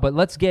to interrupt, but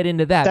let's get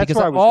into that because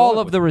all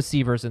of the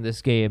receivers in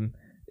this game,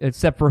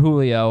 except for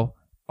Julio,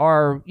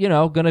 are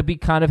going to be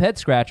kind of head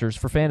scratchers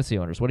for fantasy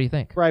owners. What do you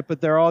think? Right, but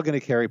they're all going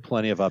to carry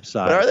plenty of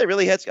upside. But are they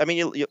really heads? I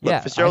mean,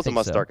 look, Fitzgerald's a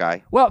must-start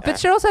guy. Well,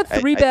 Fitzgerald's had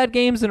 3 bad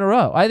games in a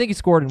row. I think he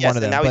scored in one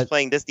of them. Yes, and now he's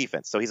playing this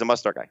defense, so he's a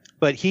must-start guy.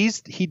 But he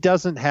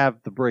doesn't have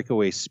the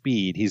breakaway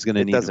speed. He's going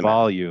to need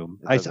volume.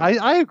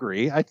 I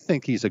agree. I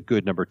think he's a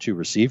good number 2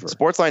 receiver.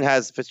 Sportsline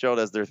has Fitzgerald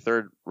as their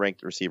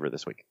 3rd-ranked receiver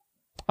this week.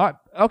 All right,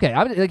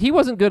 okay. He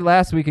wasn't good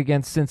last week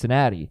against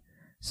Cincinnati,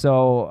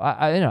 so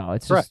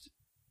it's just.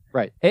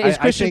 Right. Is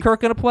Christian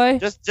Kirk going to play?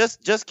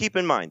 Just keep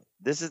in mind,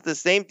 this is the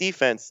same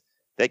defense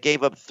that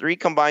gave up 3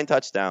 combined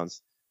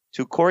touchdowns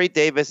to Corey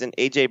Davis and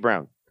A.J.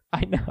 Brown.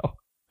 I know.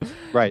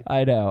 Right.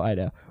 I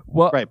know.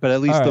 Well, right, but at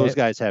least those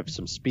guys have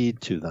some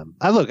speed to them.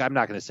 Look, I'm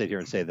not going to sit here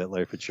and say that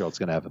Larry Fitzgerald's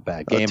going to have a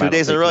bad game. 2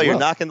 days in a row, you're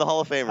knocking the Hall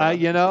of Fame.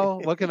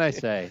 What can I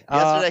say?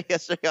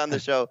 Yesterday on the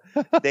show,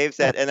 Dave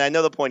said, and I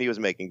know the point he was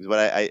making,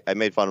 but I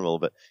made fun of him a little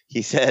bit.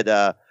 He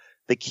said,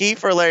 the key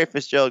for Larry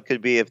Fitzgerald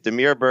could be if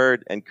Damiere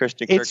Byrd and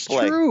Christian Kirk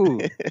play. It's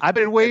true. I've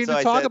been waiting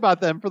to talk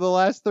about them for the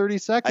last 30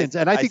 seconds,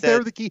 and I think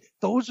they're the key.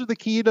 Those are the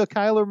key to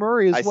Kyler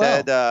Murray as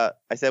well.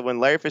 I said when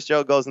Larry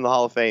Fitzgerald goes in the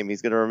Hall of Fame,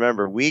 he's going to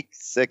remember Week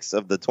 6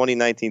 of the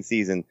 2019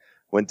 season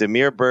when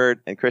Damiere Byrd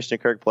and Christian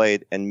Kirk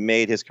played and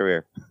made his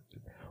career.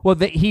 Well,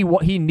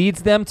 he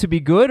needs them to be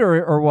good,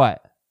 or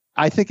what?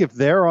 I think if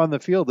they're on the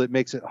field, it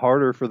makes it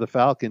harder for the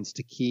Falcons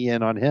to key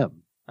in on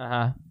him.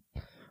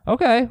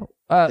 Okay.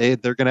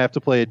 They're going to have to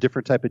play a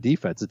different type of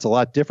defense. It's a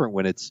lot different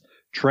when it's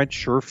Trent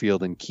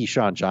Sherfield and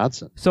Keyshawn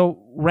Johnson.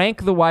 So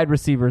rank the wide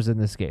receivers in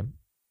this game.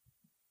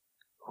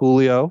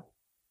 Julio,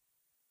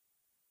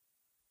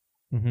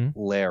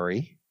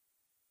 Larry,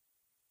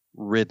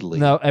 Ridley.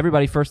 No,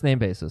 everybody first name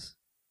basis.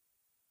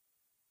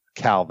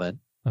 Calvin.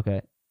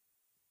 Okay.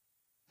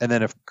 And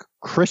then if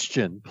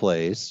Christian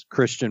plays,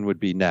 Christian would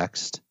be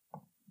next.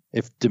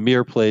 If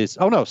Damiere plays,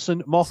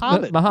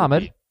 Muhammad.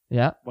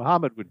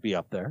 Muhammad would be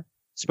up there,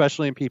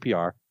 especially in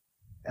PPR.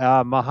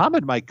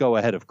 Muhammad might go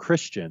ahead of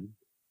Christian,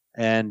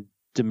 and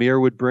Damiere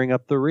would bring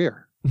up the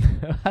rear.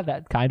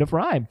 That kind of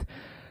rhymed.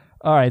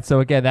 All right, so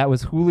again, that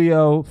was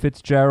Julio,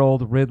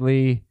 Fitzgerald,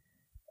 Ridley,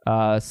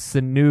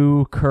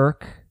 Sanu,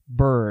 Kirk,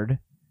 Bird.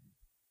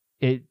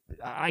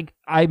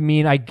 I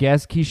mean, I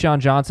guess Keyshawn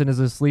Johnson is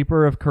a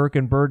sleeper if Kirk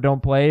and Bird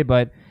don't play,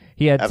 but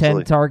he had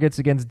 10 targets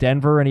against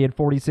Denver, and he had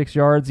 46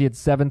 yards. He had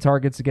 7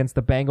 targets against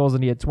the Bengals,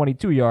 and he had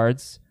 22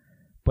 yards.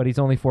 But he's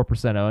only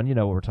 4% owned. You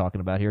know what we're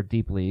talking about here,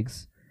 deep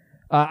leagues.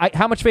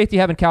 How much faith do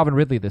you have in Calvin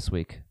Ridley this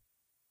week?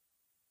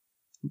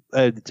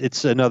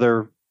 It's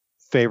another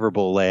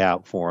favorable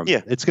layout for him.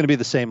 Yeah. It's going to be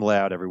the same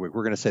layout every week.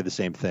 We're going to say the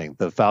same thing.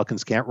 The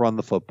Falcons can't run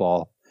the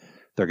football.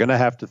 They're going to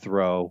have to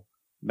throw.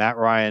 Matt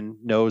Ryan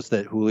knows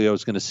that Julio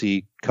is going to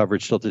see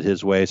coverage tilted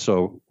his way,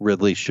 so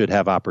Ridley should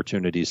have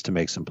opportunities to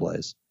make some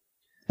plays.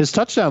 His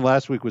touchdown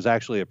last week was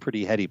actually a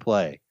pretty heady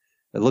play.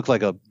 It looked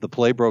like the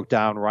play broke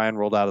down. Ryan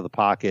rolled out of the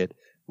pocket.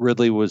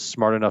 Ridley was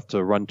smart enough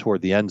to run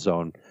toward the end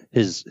zone.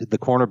 The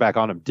cornerback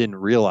on him didn't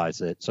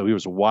realize it, so he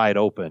was wide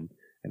open,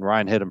 and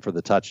Ryan hit him for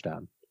the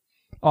touchdown.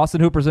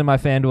 Austin Hooper's in my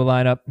FanDuel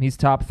lineup. He's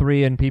top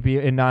 3 in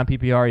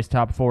non-PPR. He's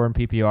top 4 in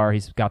PPR.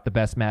 He's got the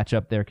best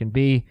matchup there can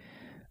be.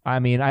 I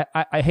mean,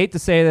 I hate to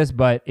say this,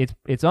 but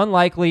it's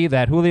unlikely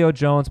that Julio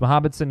Jones,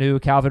 Mohamed Sanu,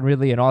 Calvin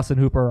Ridley, and Austin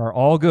Hooper are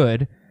all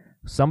good.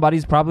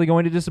 Somebody's probably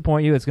going to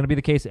disappoint you. It's going to be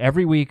the case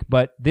every week,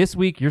 but this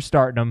week you're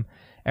starting them.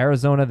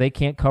 Arizona, they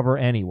can't cover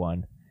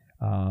anyone.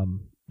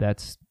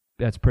 That's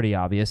pretty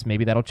obvious.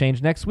 Maybe that'll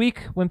change next week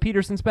when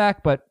Peterson's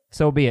back, but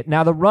so be it.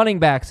 Now, the running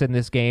backs in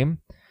this game.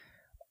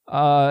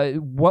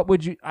 What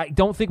would you? I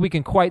don't think we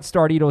can quite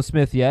start Ito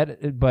Smith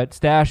yet, but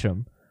stash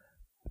him.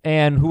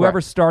 And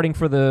whoever's starting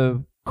for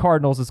the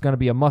Cardinals is going to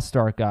be a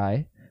must-start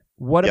guy.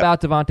 What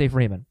about Devontae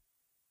Freeman?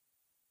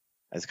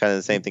 It's kind of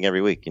the same thing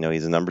every week.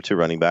 He's a number 2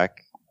 running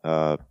back.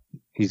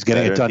 He's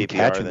getting it done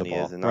catching the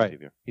ball. Right.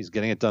 He's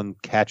getting it done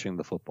catching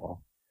the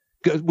football,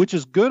 which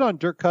is good on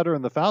Dirk Cutter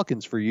and the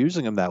Falcons for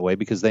using him that way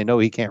because they know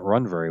he can't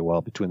run very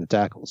well between the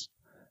tackles.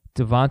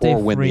 Devontae or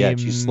win Freeman, the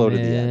edge. He's slow to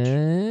the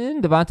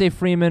edge. Devontae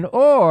Freeman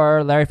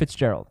or Larry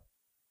Fitzgerald.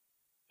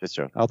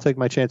 I'll take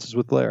my chances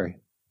with Larry.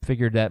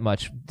 Figured that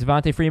much.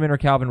 Devontae Freeman or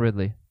Calvin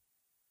Ridley?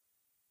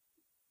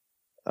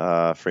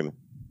 Freeman.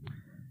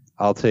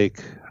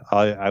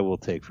 I will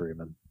take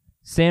Freeman.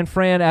 San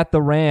Fran at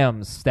the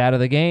Rams. Stat of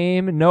the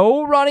game.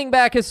 No running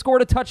back has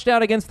scored a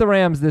touchdown against the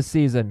Rams this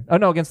season. Oh,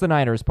 no, against the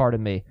Niners,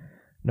 pardon me.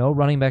 No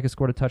running back has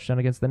scored a touchdown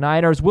against the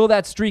Niners. Will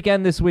that streak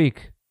end this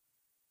week?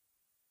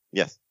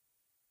 Yes.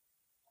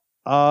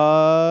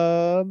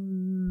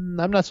 I'm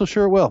not so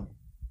sure it will.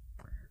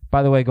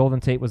 By the way, Golden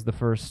Tate was the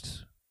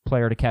first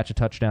player to catch a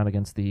touchdown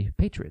against the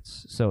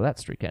Patriots, so that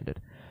streak ended.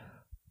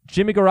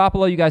 Jimmy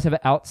Garoppolo, you guys have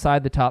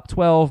outside the top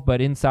 12, but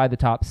inside the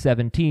top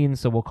 17,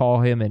 so we'll call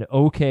him an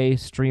okay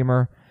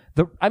streamer.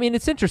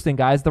 It's interesting,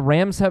 guys. The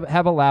Rams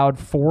have allowed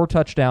 4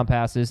 touchdown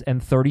passes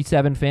and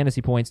 37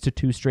 fantasy points to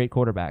 2 straight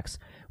quarterbacks,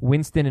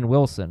 Winston and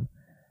Wilson.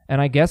 And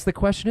I guess the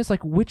question is,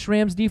 which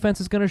Rams defense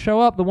is going to show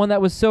up? The one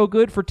that was so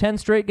good for 10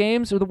 straight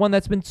games or the one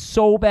that's been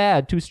so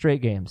bad 2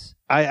 straight games?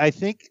 I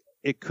think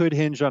it could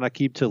hinge on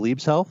Aqib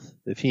Talib's health.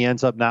 If he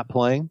ends up not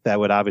playing, that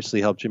would obviously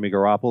help Jimmy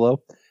Garoppolo.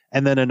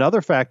 And then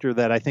another factor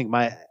that I think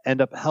might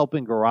end up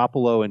helping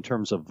Garoppolo in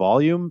terms of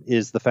volume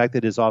is the fact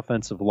that his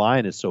offensive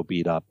line is so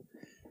beat up.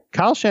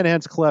 Kyle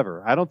Shanahan's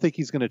clever. I don't think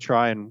he's going to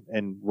try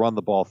and run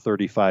the ball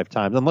 35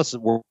 times, unless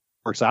it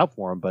works out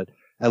for him. But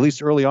at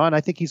least early on,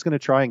 I think he's going to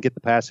try and get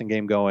the passing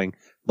game going.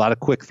 A lot of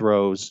quick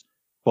throws,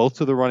 both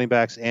to the running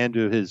backs and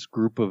to his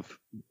group of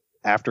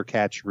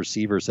after-catch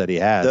receivers that he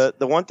has.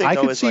 The one thing I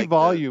could see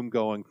volume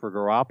going for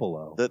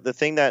Garoppolo. The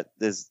thing that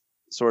is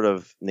sort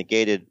of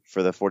negated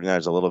for the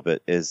 49ers a little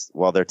bit is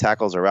while their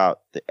tackles are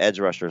out, the edge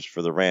rushers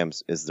for the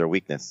Rams is their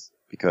weakness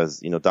because,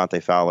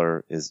 Dante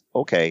Fowler is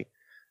okay.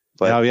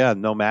 But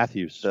no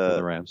Matthews for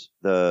the Rams.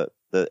 The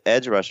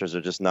edge rushers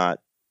are just not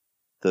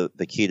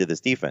the key to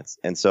this defense.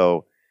 And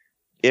so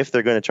if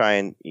they're going to try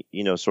and,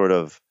 sort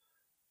of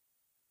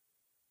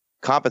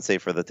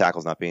compensate for the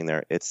tackles not being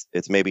there, it's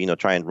maybe,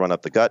 try and run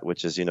up the gut,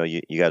 which is, you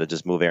got to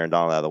just move Aaron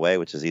Donald out of the way,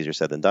 which is easier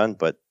said than done.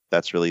 But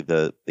that's really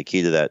the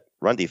key to that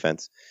run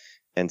defense.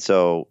 And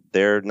so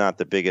they're not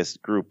the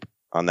biggest group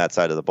on that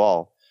side of the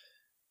ball.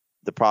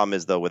 The problem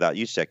is, though, without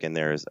Juszczyk in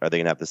there, are they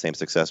going to have the same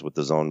success with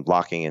the zone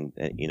blocking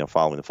and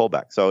following the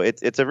fullback? So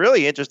it's a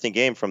really interesting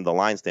game from the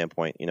line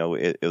standpoint.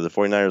 Is the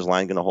 49ers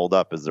line going to hold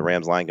up? Is the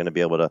Rams line going to be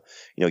able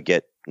to,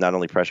 get not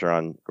only pressure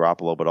on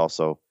Garoppolo, but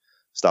also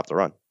stop the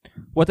run?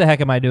 What the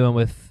heck am I doing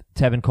with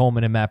Tevin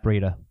Coleman and Matt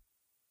Breida?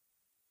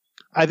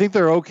 I think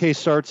they're okay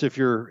starts if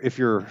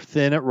you're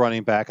thin at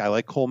running back. I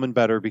like Coleman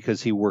better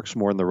because he works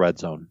more in the red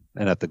zone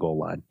and at the goal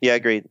line. Yeah,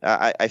 agreed.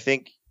 I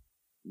think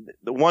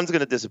the one's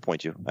going to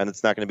disappoint you, and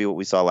it's not going to be what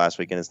we saw last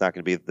week, and it's not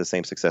going to be the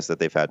same success that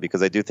they've had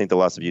because I do think the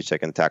loss of Juszczyk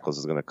and tackles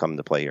is going to come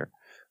into play here.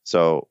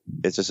 So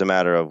it's just a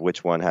matter of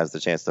which one has the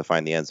chance to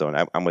find the end zone.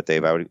 I'm with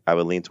Dave. I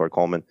would lean toward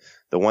Coleman.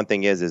 The one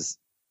thing is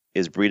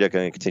Breida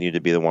going to continue to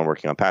be the one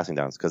working on passing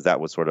downs because that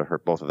would sort of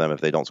hurt both of them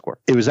if they don't score.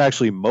 It was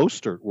actually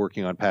Mostert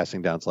working on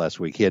passing downs last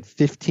week. He had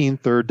 15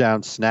 third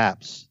down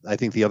snaps. I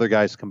think the other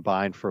guys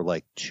combined for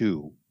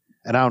 2.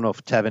 And I don't know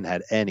if Tevin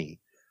had any.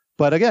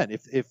 But again,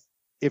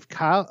 if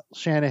Kyle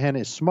Shanahan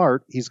is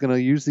smart, he's going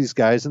to use these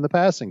guys in the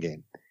passing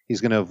game.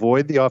 He's going to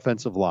avoid the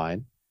offensive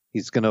line.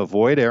 He's going to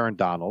avoid Aaron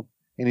Donald.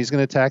 And he's going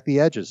to attack the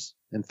edges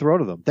and throw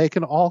to them. They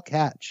can all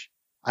catch.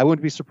 I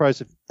wouldn't be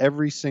surprised if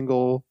every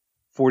single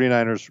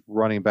 49ers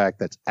running back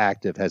that's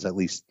active has at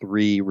least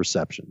 3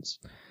 receptions.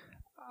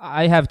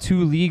 I have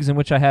 2 leagues in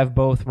which I have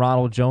both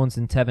Ronald Jones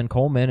and Tevin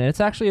Coleman, and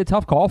it's actually a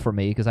tough call for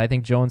me because I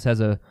think Jones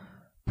has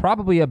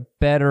probably a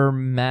better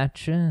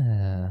match.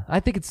 I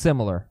think it's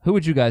similar. Who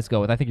would you guys go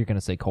with? I think you're going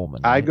to say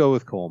Coleman. Right? I'd go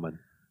with Coleman.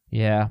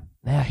 Yeah.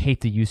 I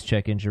hate the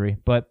Juszczyk injury,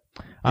 but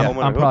I'm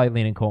probably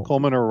leaning Coleman.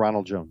 Coleman or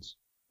Ronald Jones?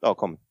 Oh,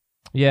 Coleman.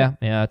 Yeah,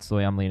 that's the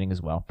way I'm leaning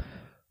as well.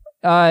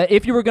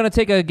 If you were going to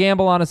take a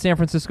gamble on a San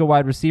Francisco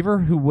wide receiver,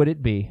 who would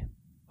it be?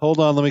 Hold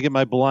on, let me get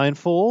my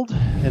blindfold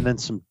and then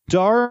some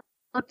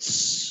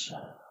darts.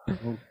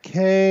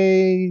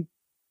 Okay.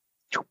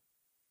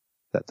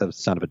 That was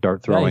the sound of a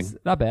dart throwing. Nice.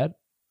 Not bad.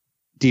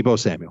 Debo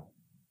Samuel.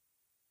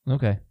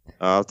 Okay.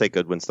 I'll take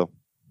Goodwin still.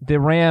 The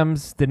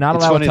Rams did not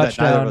It's allow a funny that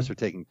touchdown. neither of us are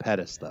taking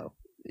Pettis, though.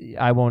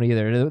 I won't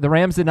either. The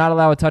Rams did not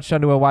allow a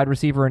touchdown to a wide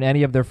receiver in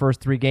any of their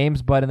first 3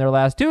 games, but in their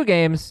last 2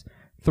 games,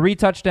 3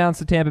 touchdowns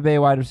to Tampa Bay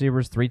wide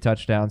receivers, 3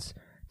 touchdowns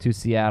to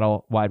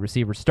Seattle wide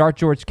receivers. Start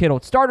George Kittle.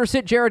 Start or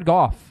sit Jared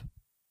Goff.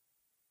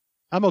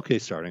 I'm okay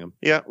starting him.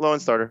 Yeah, low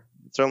end starter.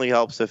 It certainly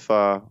helps if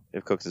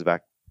Cooks is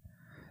back.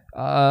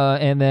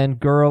 And then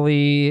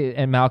Gurley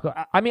and Malcolm.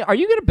 I mean, are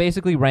you going to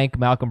basically rank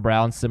Malcolm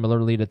Brown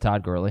similarly to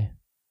Todd Gurley?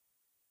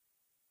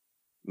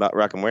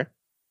 Rack him where?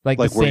 Like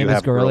Like the where same you as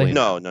have Gurley? Gurley?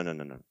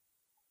 No.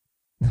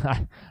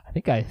 I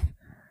think I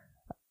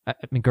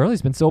mean,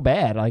 Gurley's been so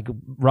bad, like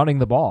running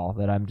the ball,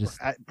 that I'm just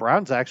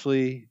Brown's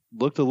actually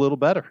looked a little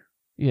better.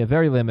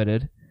 very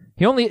limited.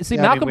 He only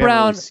Yeah, Malcolm we haven't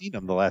Brown. really seen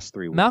him the last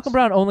 3 weeks. Malcolm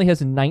Brown only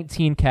has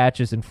 19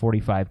 catches in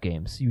 45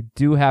 games. You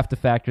do have to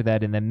factor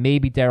that in. That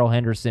maybe Darrell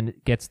Henderson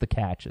gets the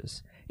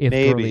catches if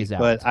maybe, Gurley's out.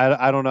 but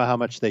I don't know how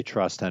much they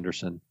trust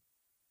Henderson.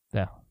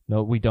 Yeah,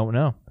 no, we don't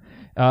know.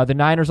 The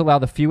Niners allow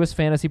the fewest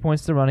fantasy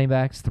points to running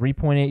backs,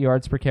 3.8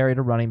 yards per carry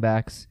to running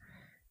backs.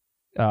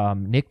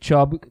 Nick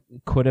Chubb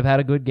could have had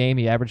a good game.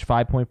 He averaged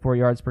 5.4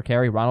 yards per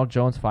carry. Ronald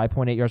Jones,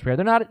 5.8 yards per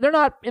carry. They're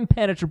not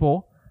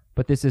impenetrable,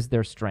 but this is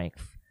their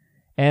strength.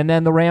 And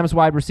then the Rams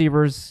wide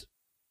receivers,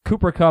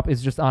 Cooper Kupp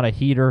is just on a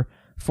heater.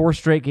 4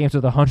 straight games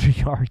with 100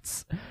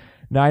 yards.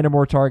 9 or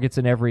more targets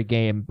in every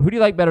game. Who do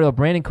you like better, though,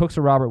 Brandon Cooks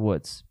or Robert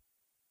Woods?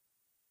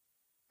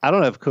 I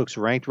don't have Cooks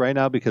ranked right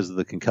now because of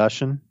the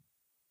concussion.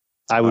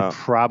 I would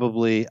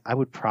probably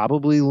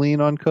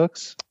lean on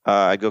Cooks.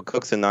 I go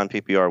Cooks in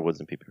non-PPR, Woods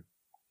in PPR.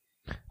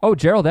 Oh,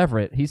 Gerald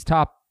Everett. He's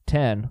top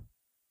 10.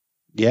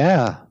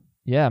 Yeah.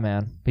 Yeah,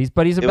 man. He's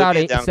about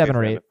 7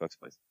 or 8.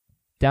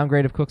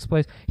 Downgrade of Cook's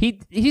place.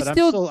 He's But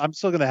still. I'm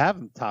still going to have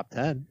him top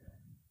 10.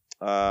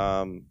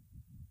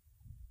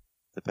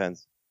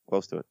 Depends.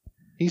 Close to it.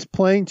 He's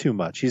playing too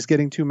much. He's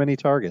getting too many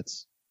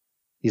targets.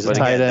 He's But a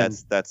tight again,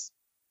 end. That's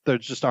There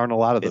just aren't a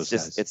lot of it's those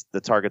just guys it's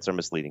the targets are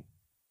misleading.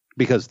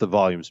 because the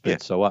volume's been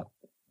so up.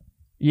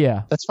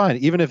 Yeah. That's fine.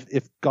 Even if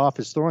Goff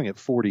is throwing it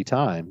 40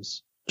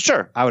 times,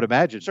 Sure. I would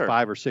imagine Sure.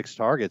 5 or 6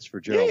 targets for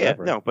Gerald Yeah.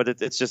 Everett. No, but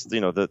it's just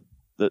the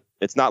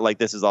it's not like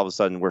this is all of a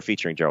sudden we're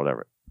featuring Gerald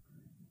Everett.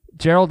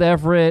 Gerald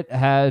Everett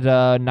had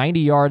 90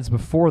 yards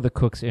before the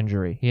Cooks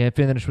injury. He had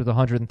finished with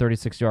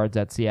 136 yards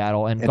at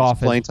Seattle, and And Goff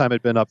his playing time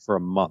had been up for a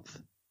month.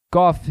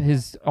 Goff,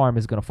 his arm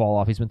is going to fall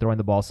off. He's been throwing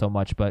the ball so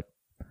much, but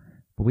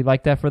we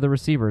like that for the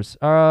receivers.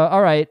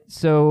 All right,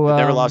 so They've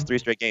never lost 3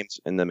 straight games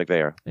in the McVay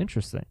era.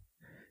 Interesting.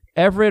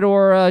 Everett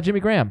or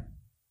Jimmy Graham?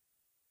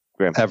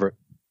 Graham. Everett.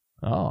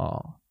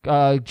 Oh,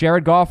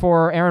 Jared Goff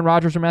or Aaron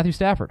Rodgers or Matthew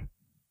Stafford?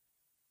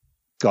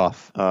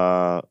 Goff.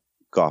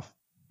 Goff.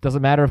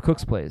 Doesn't matter if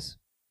Cooks plays.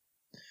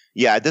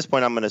 Yeah, at this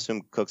point, I'm going to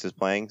assume Cooks is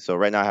playing. So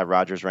right now, I have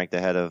Rodgers ranked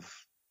ahead of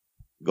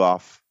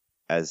Goff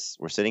as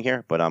we're sitting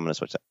here, but I'm going to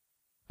switch that.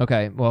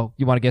 Okay, well,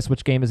 you want to guess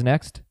which game is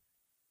next?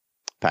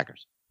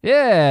 Packers.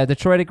 Yeah,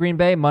 Detroit at Green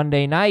Bay,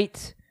 Monday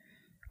night.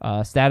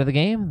 Stat of the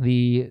game,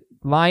 the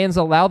Lions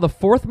allow the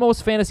 4th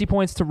most fantasy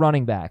points to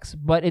running backs,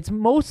 but it's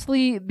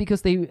mostly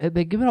because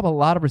they've given up a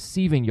lot of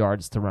receiving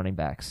yards to running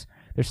backs.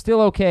 They're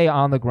still okay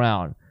on the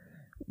ground.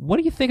 What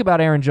do you think about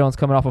Aaron Jones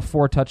coming off a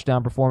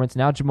 4-touchdown performance?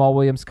 Now Jamal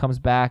Williams comes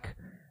back.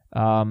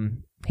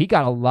 He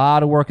got a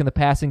lot of work in the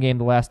passing game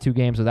the last 2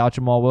 games without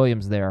Jamal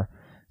Williams there.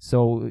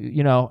 So,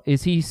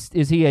 is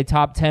he a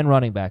top 10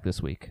 running back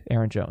this week,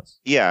 Aaron Jones?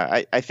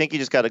 Yeah, I think you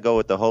just got to go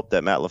with the hope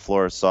that Matt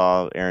LaFleur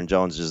saw Aaron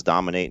Jones just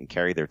dominate and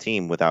carry their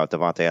team without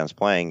Devontae Adams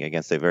playing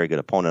against a very good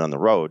opponent on the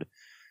road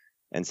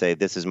and say,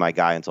 this is my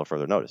guy until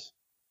further notice.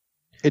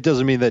 It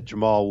doesn't mean that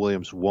Jamal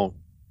Williams won't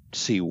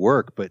see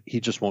work, but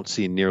he just won't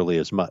see nearly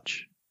as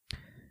much.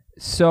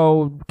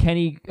 So,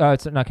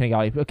 it's not Kenny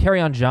Galladay, but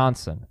Kerryon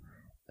Johnson.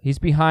 He's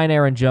behind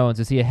Aaron Jones.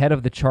 Is he ahead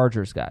of the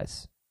Chargers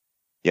guys?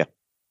 Yeah.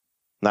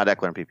 Not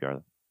Eckler and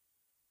PPR,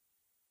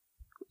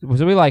 though.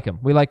 So we like him.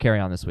 We like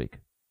Kerryon this week.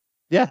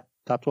 Yeah,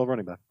 top 12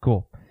 running back.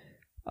 Cool.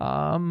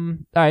 All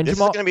right, This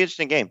Jamal, is going to be an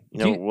interesting game.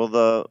 Will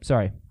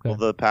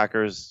the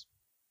Packers,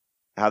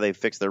 how they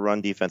fixed their run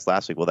defense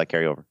last week, will that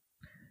carry over?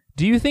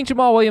 do you think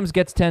Jamal Williams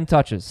gets 10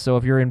 touches? So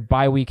if you're in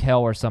bye week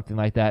hell or something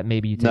like that,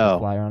 maybe you take a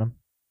flyer on him?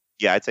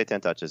 Yeah, I'd say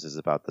 10 touches is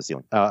about the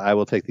ceiling. I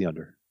will take the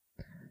under.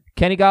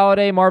 Kenny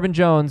Galladay, Marvin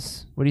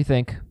Jones. What do you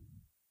think?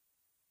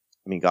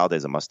 I mean,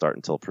 Galladay's a must start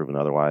until proven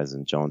otherwise,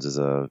 and Jones is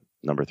a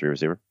number 3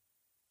 receiver.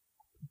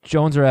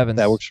 Jones or Evans?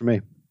 That works for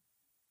me.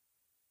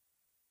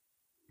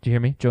 Do you hear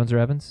me? Jones or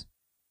Evans?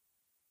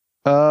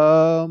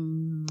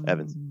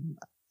 Evans.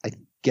 I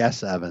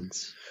guess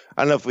Evans.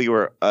 I don't know if we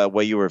were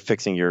while you were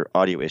fixing your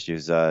audio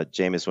issues.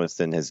 Jameis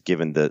Winston has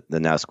given the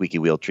now squeaky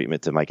wheel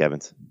treatment to Mike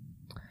Evans.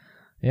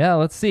 Yeah,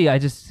 let's see. They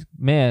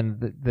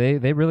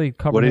really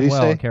covered What did him he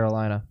well say? in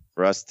Carolina.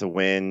 For us to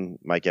win,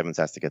 Mike Evans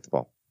has to get the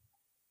ball.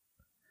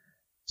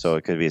 So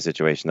it could be a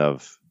situation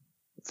of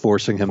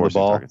Forcing him the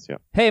ball. Targets, yeah.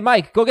 Hey,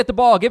 Mike, go get the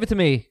ball. Give it to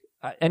me.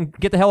 And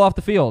get the hell off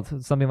the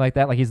field. Something like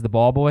that, like he's the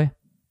ball boy.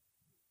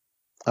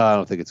 I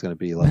don't think it's going to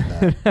be like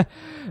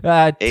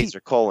that. Ace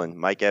or colon,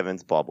 Mike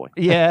Evans, ball boy.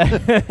 Yeah.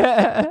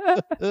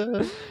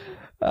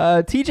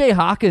 TJ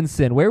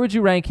Hawkinson, where would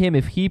you rank him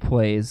if he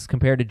plays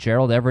compared to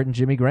Gerald Everett and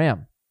Jimmy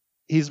Graham?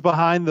 He's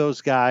behind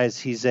those guys.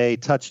 He's a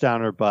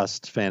touchdown or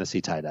bust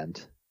fantasy tight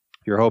end.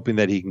 You're hoping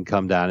that he can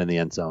come down in the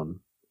end zone.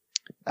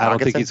 I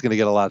don't think he's going to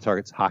get a lot of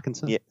targets.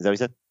 Hawkinson? Yeah, is that what he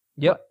said?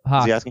 Yep.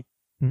 Who's he asking?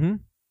 Mm-hmm. What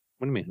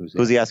do you mean?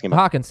 Who's he asking about?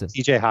 Hawkinson.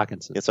 TJ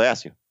Hawkinson. Yes, I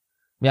asked you.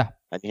 Yeah.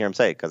 I didn't hear him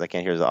say it because I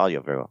can't hear the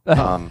audio very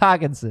well.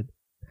 Hawkinson.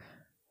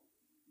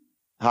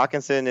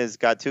 Hawkinson has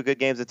got 2 good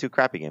games and 2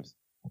 crappy games.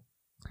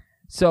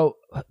 So,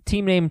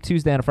 team name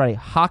Tuesday and Friday,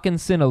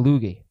 Hawkinson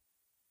Alugi.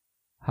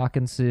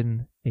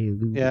 Hawkinson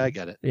Alugi. Yeah, I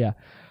get it. Yeah.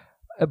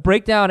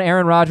 Breakdown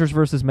Aaron Rodgers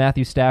versus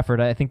Matthew Stafford.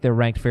 I think they're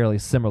ranked fairly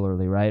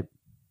similarly, right?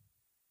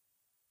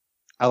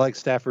 I like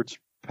Stafford's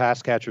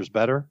pass catchers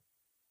better.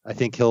 I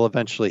think he'll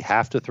eventually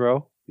have to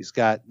throw.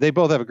 They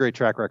both have a great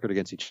track record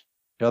against each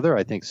other.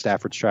 I think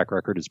Stafford's track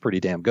record is pretty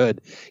damn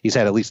good. He's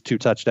had at least 2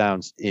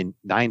 touchdowns in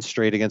 9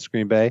 straight against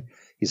Green Bay.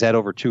 He's had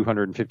over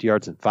 250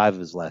 yards in 5 of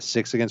his last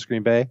 6 against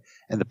Green Bay.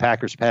 And the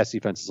Packers pass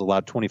defense has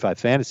allowed 25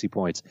 fantasy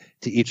points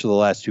to each of the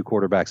last 2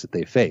 quarterbacks that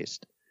they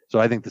faced. So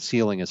I think the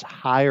ceiling is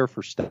higher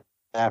for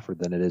Stafford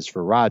than it is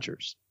for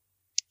Rodgers.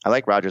 I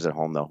like Rodgers at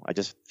home, though. I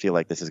just feel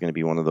like this is going to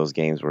be one of those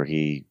games where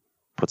he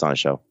puts on a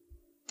show.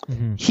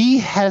 Mm-hmm. He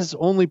has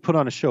only put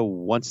on a show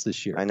once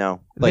this year. I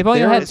know. They've only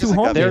had 2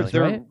 home games,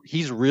 right?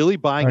 He's really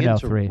buying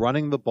into 3.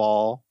 running the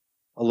ball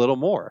a little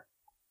more.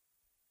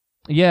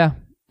 Yeah.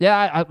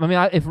 Yeah, I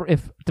mean,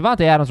 if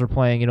Devontae Adams were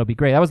playing, it'd be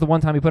great. That was the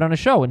one time he put on a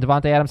show, and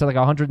Devontae Adams had like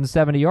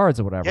 170 yards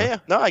or whatever. Yeah.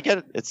 No, I get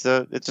it. It's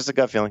just a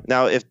gut feeling.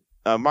 Now, if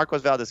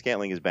Marquez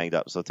Valdez-Scantling is banged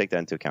up, so take that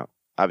into account.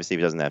 Obviously, if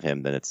he doesn't have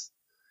him, then it's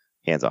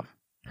hands off.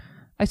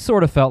 I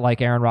sort of felt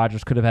like Aaron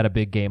Rodgers could have had a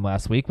big game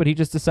last week, but he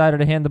just decided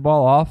to hand the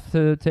ball off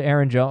to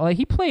Aaron Jones. Like,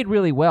 he played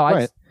really well.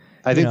 Right.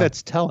 I think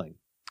that's telling.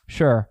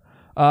 Sure.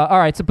 All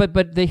right. So,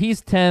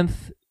 he's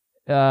 10th,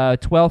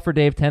 12th for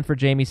Dave, 10th for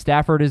Jamie.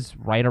 Stafford is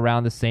right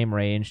around the same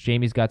range.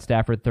 Jamie's got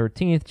Stafford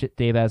 13th.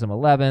 Dave has him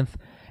 11th,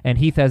 and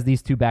Heath has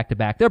these 2 back to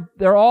back.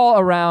 They're all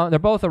around. They're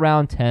both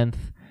around 10th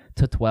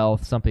to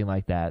 12th, something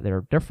like that.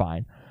 They're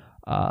fine.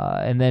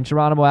 And then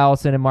Geronimo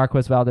Allison and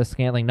Marquez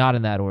Valdez-Scantling, not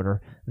in that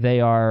order.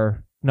 They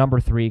are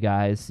number 3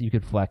 guys. You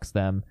could flex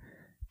them.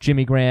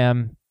 Jimmy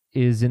Graham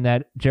is in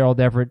that Gerald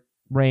Everett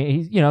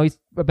range. He's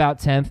about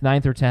 10th,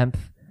 9th or 10th.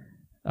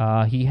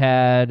 He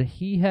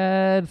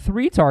had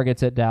 3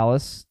 targets at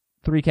Dallas,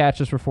 3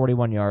 catches for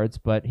 41 yards,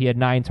 but he had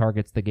 9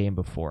 targets the game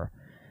before.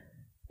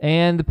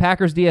 And the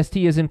Packers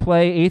DST is in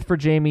play, 8th for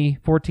Jamie,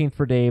 14th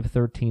for Dave,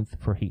 13th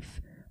for Heath.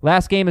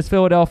 Last game is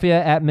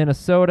Philadelphia at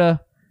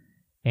Minnesota,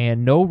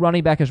 and no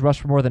running back has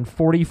rushed for more than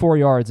 44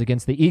 yards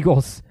against the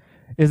Eagles.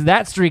 Is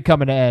that streak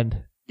coming to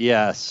end?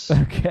 Yes.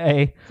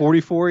 Okay.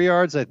 44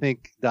 yards, I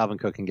think Dalvin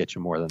Cook can get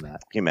you more than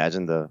that. Can you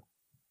imagine the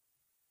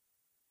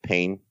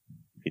pain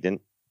if he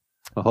didn't?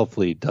 Well,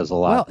 hopefully he does a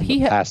lot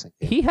passing.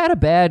 He had a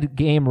bad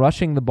game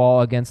rushing the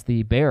ball against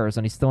the Bears,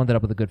 and he still ended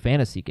up with a good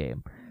fantasy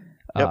game.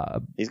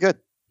 Yep. He's good.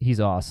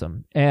 He's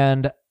awesome.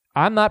 And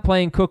I'm not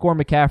playing Cook or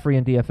McCaffrey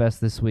in DFS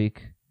this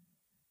week,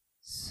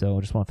 so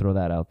I just want to throw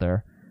that out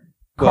there.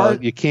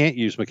 Well, you can't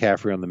use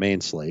McCaffrey on the main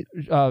slate.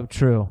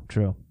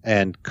 True.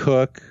 And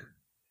Cook,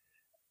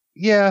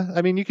 yeah,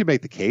 I mean, you can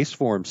make the case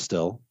for him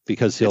still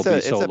because he'll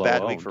be so low. It's a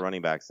bad week for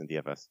running backs in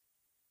DFS.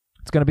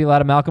 It's going to be a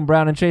lot of Malcolm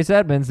Brown and Chase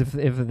Edmonds if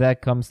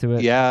that comes to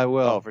it. Yeah, it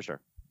will. Oh, for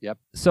sure. Yep.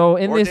 So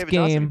in this David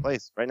game, Johnson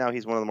plays. Right now,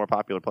 he's one of the more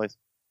popular plays.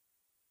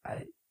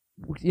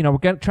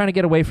 We're trying to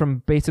get away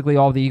from basically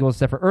all the Eagles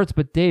except for Ertz.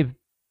 But Dave,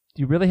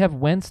 do you really have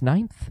Wentz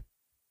 9th?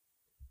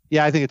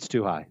 Yeah, I think it's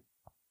too high.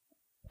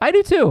 I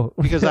do too.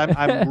 Because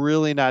I'm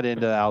really not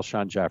into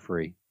Alshon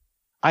Jeffrey.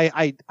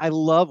 I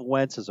love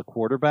Wentz as a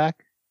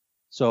quarterback,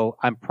 so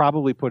I'm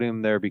probably putting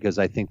him there because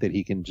I think that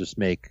he can just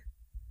make,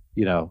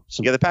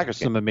 the Packers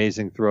some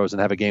amazing throws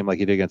and have a game like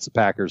he did against the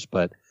Packers.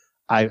 But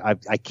I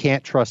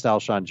can't trust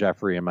Alshon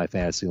Jeffrey in my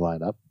fantasy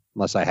lineup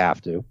unless I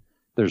have to.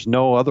 There's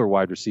no other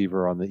wide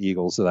receiver on the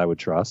Eagles that I would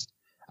trust.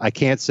 I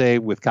can't say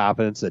with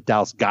confidence that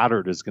Dallas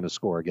Goedert is going to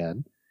score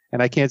again,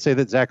 and I can't say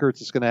that Zach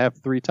Ertz is going to have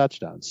 3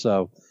 touchdowns.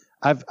 So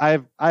I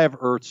have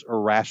Ertz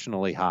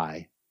irrationally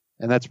high,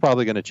 and that's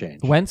probably going to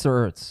change. Wentz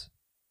or Ertz?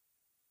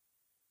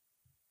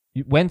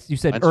 You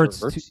said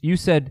Wentz Ertz. You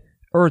said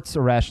Ertz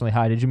irrationally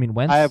high. Did you mean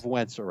Wentz? I have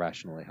Wentz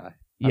irrationally high.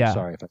 I'm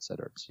sorry if I said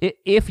Ertz.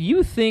 If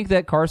you think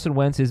that Carson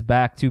Wentz is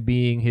back to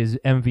being his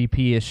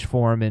MVP-ish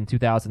form in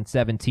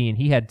 2017,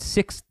 he had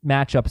 6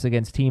 matchups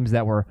against teams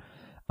that were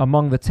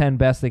among the 10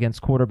 best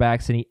against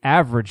quarterbacks, and he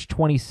averaged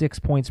 26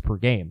 points per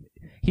game.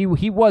 He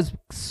was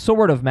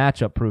sort of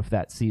matchup-proof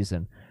that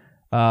season.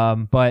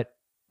 But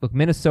look,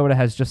 Minnesota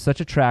has just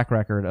such a track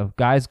record of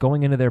guys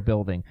going into their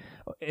building.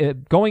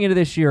 Going into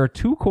this year,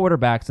 2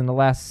 quarterbacks in the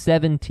last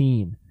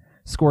 17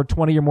 scored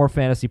 20 or more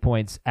fantasy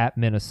points at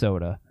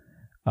Minnesota.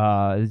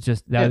 It's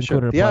just that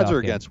included a the odds playoff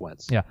are game. against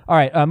Wentz. Yeah. All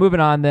right. Moving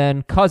on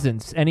then.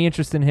 Cousins. Any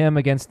interest in him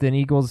against an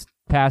Eagles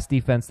pass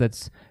defense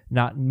that's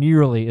not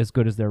nearly as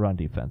good as their run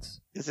defense?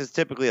 This is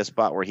typically a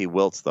spot where he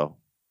wilts, though.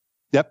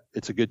 Yep,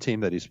 it's a good team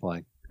that he's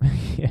playing.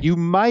 Yeah. You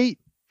might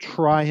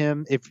try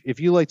him if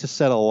you like to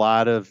set a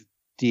lot of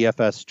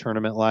DFS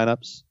tournament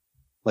lineups.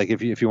 Like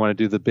if you want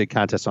to do the big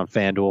contest on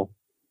FanDuel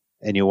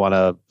and you want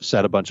to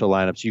set a bunch of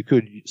lineups, you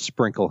could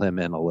sprinkle him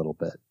in a little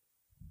bit.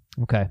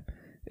 Okay.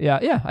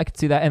 Yeah, I could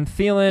see that. And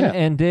Thielen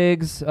and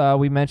Diggs,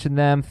 we mentioned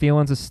them.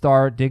 Thielen's a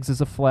start. Diggs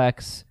is a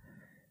flex.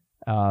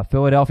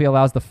 Philadelphia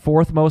allows the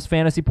 4th most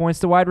fantasy points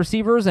to wide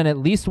receivers, and at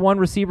least one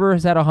receiver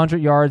has had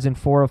 100 yards in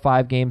 4 of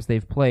 5 games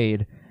they've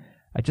played.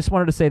 I just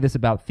wanted to say this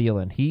about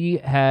Thielen. He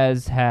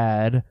has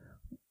had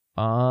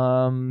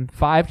 5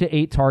 to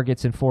 8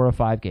 targets in 4 of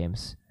 5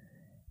 games,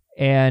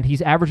 and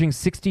he's averaging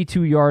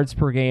 62 yards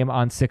per game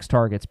on 6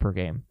 targets per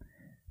game.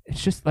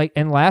 It's just like,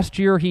 and last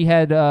year he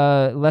had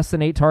less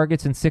than 8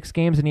 targets in 6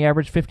 games, and he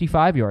averaged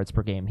 55 yards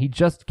per game. He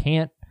just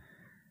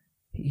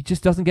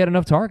doesn't get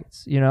enough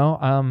targets,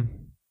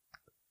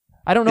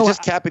 I don't know. It's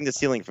just capping the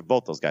ceiling for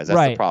both those guys.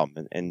 That's the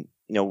problem. And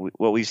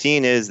what we've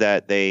seen is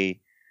that they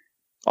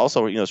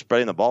also,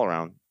 spreading the ball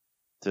around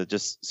to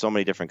just so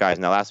many different guys.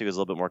 Now, last week was a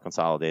little bit more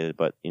consolidated,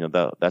 but,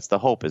 that's the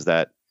hope is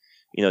that,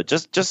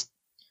 just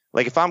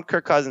like if I'm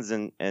Kirk Cousins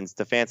and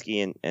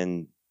Stefanski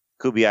and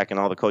Kubiak and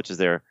all the coaches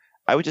there,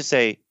 I would just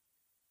say,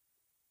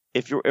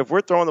 if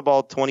we're throwing the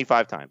ball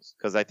 25 times,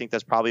 because I think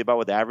that's probably about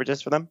what the average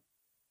is for them.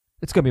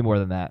 It's going to be more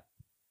than that.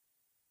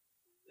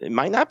 It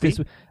might not be.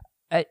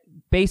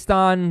 Based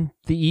on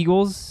the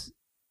Eagles,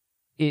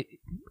 you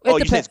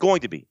say it's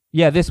going to be?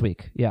 Yeah, this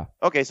week. Yeah.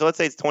 Okay, so let's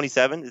say it's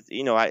 27.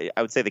 I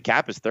would say the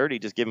cap is 30,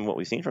 just given what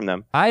we've seen from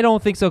them. I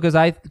don't think so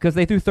because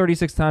they threw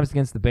 36 times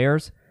against the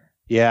Bears.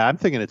 Yeah, I'm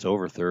thinking it's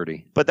over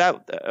 30. But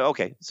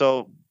okay.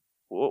 So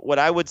what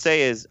I would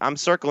say is I'm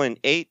circling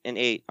 8 and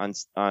 8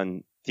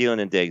 on Thielen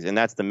and Diggs, and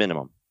that's the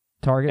minimum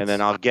targets. And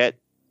then I'll get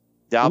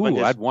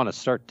Dalvin. I'd want to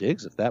start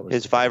Diggs if that was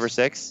his 5 or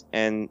 6,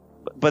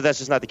 but that's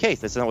just not the case.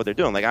 That's not what they're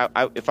doing. Like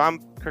if I'm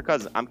Kirk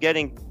Cousins, I'm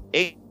getting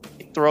 8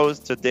 throws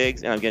to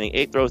Diggs and I'm getting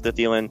 8 throws to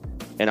Thielen,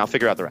 and I'll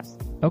figure out the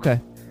rest. Okay.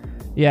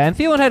 Yeah, and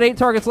Thielen had 8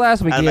 targets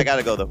last week. I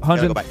gotta go though.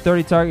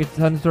 130 targets,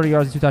 130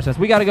 yards, and 2 touchdowns.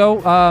 We gotta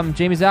go.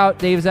 Jamie's out.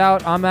 Dave's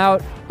out. I'm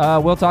out.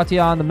 We'll talk to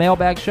you on the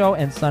Mailbag Show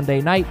and Sunday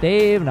night.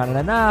 Dave.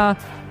 Na.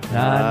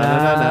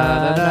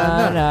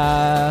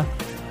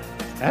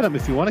 Adam,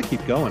 if you want to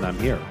keep going, I'm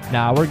here.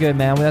 Nah, we're good,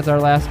 man. That's our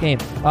last game.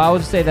 I'll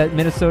just say that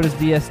Minnesota's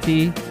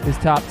DST is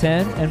top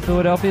 10 and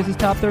Philadelphia's is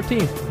top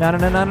 13.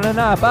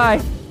 Nah.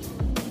 Bye.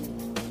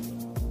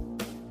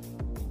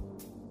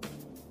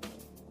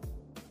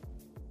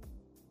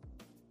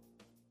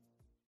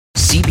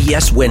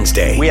 CBS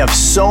Wednesday. We have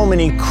so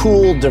many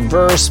cool,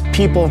 diverse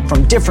people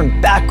from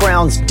different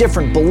backgrounds,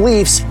 different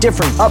beliefs,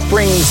 different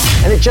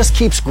upbringings, and it just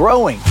keeps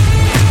growing.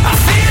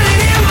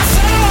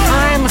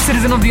 I'm a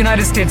citizen of the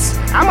United States.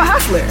 I'm a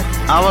hustler.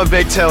 I'm a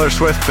big Taylor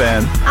Swift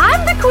fan.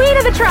 I'm the queen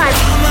of the tribe.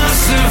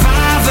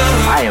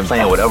 I am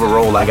playing whatever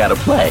role I gotta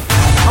play.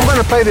 I'm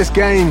gonna play this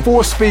game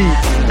full speed.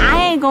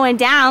 I ain't going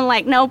down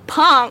like no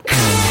punk.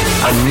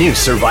 A new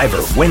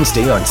Survivor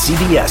Wednesday on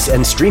CBS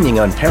and streaming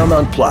on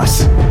Paramount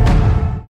Plus.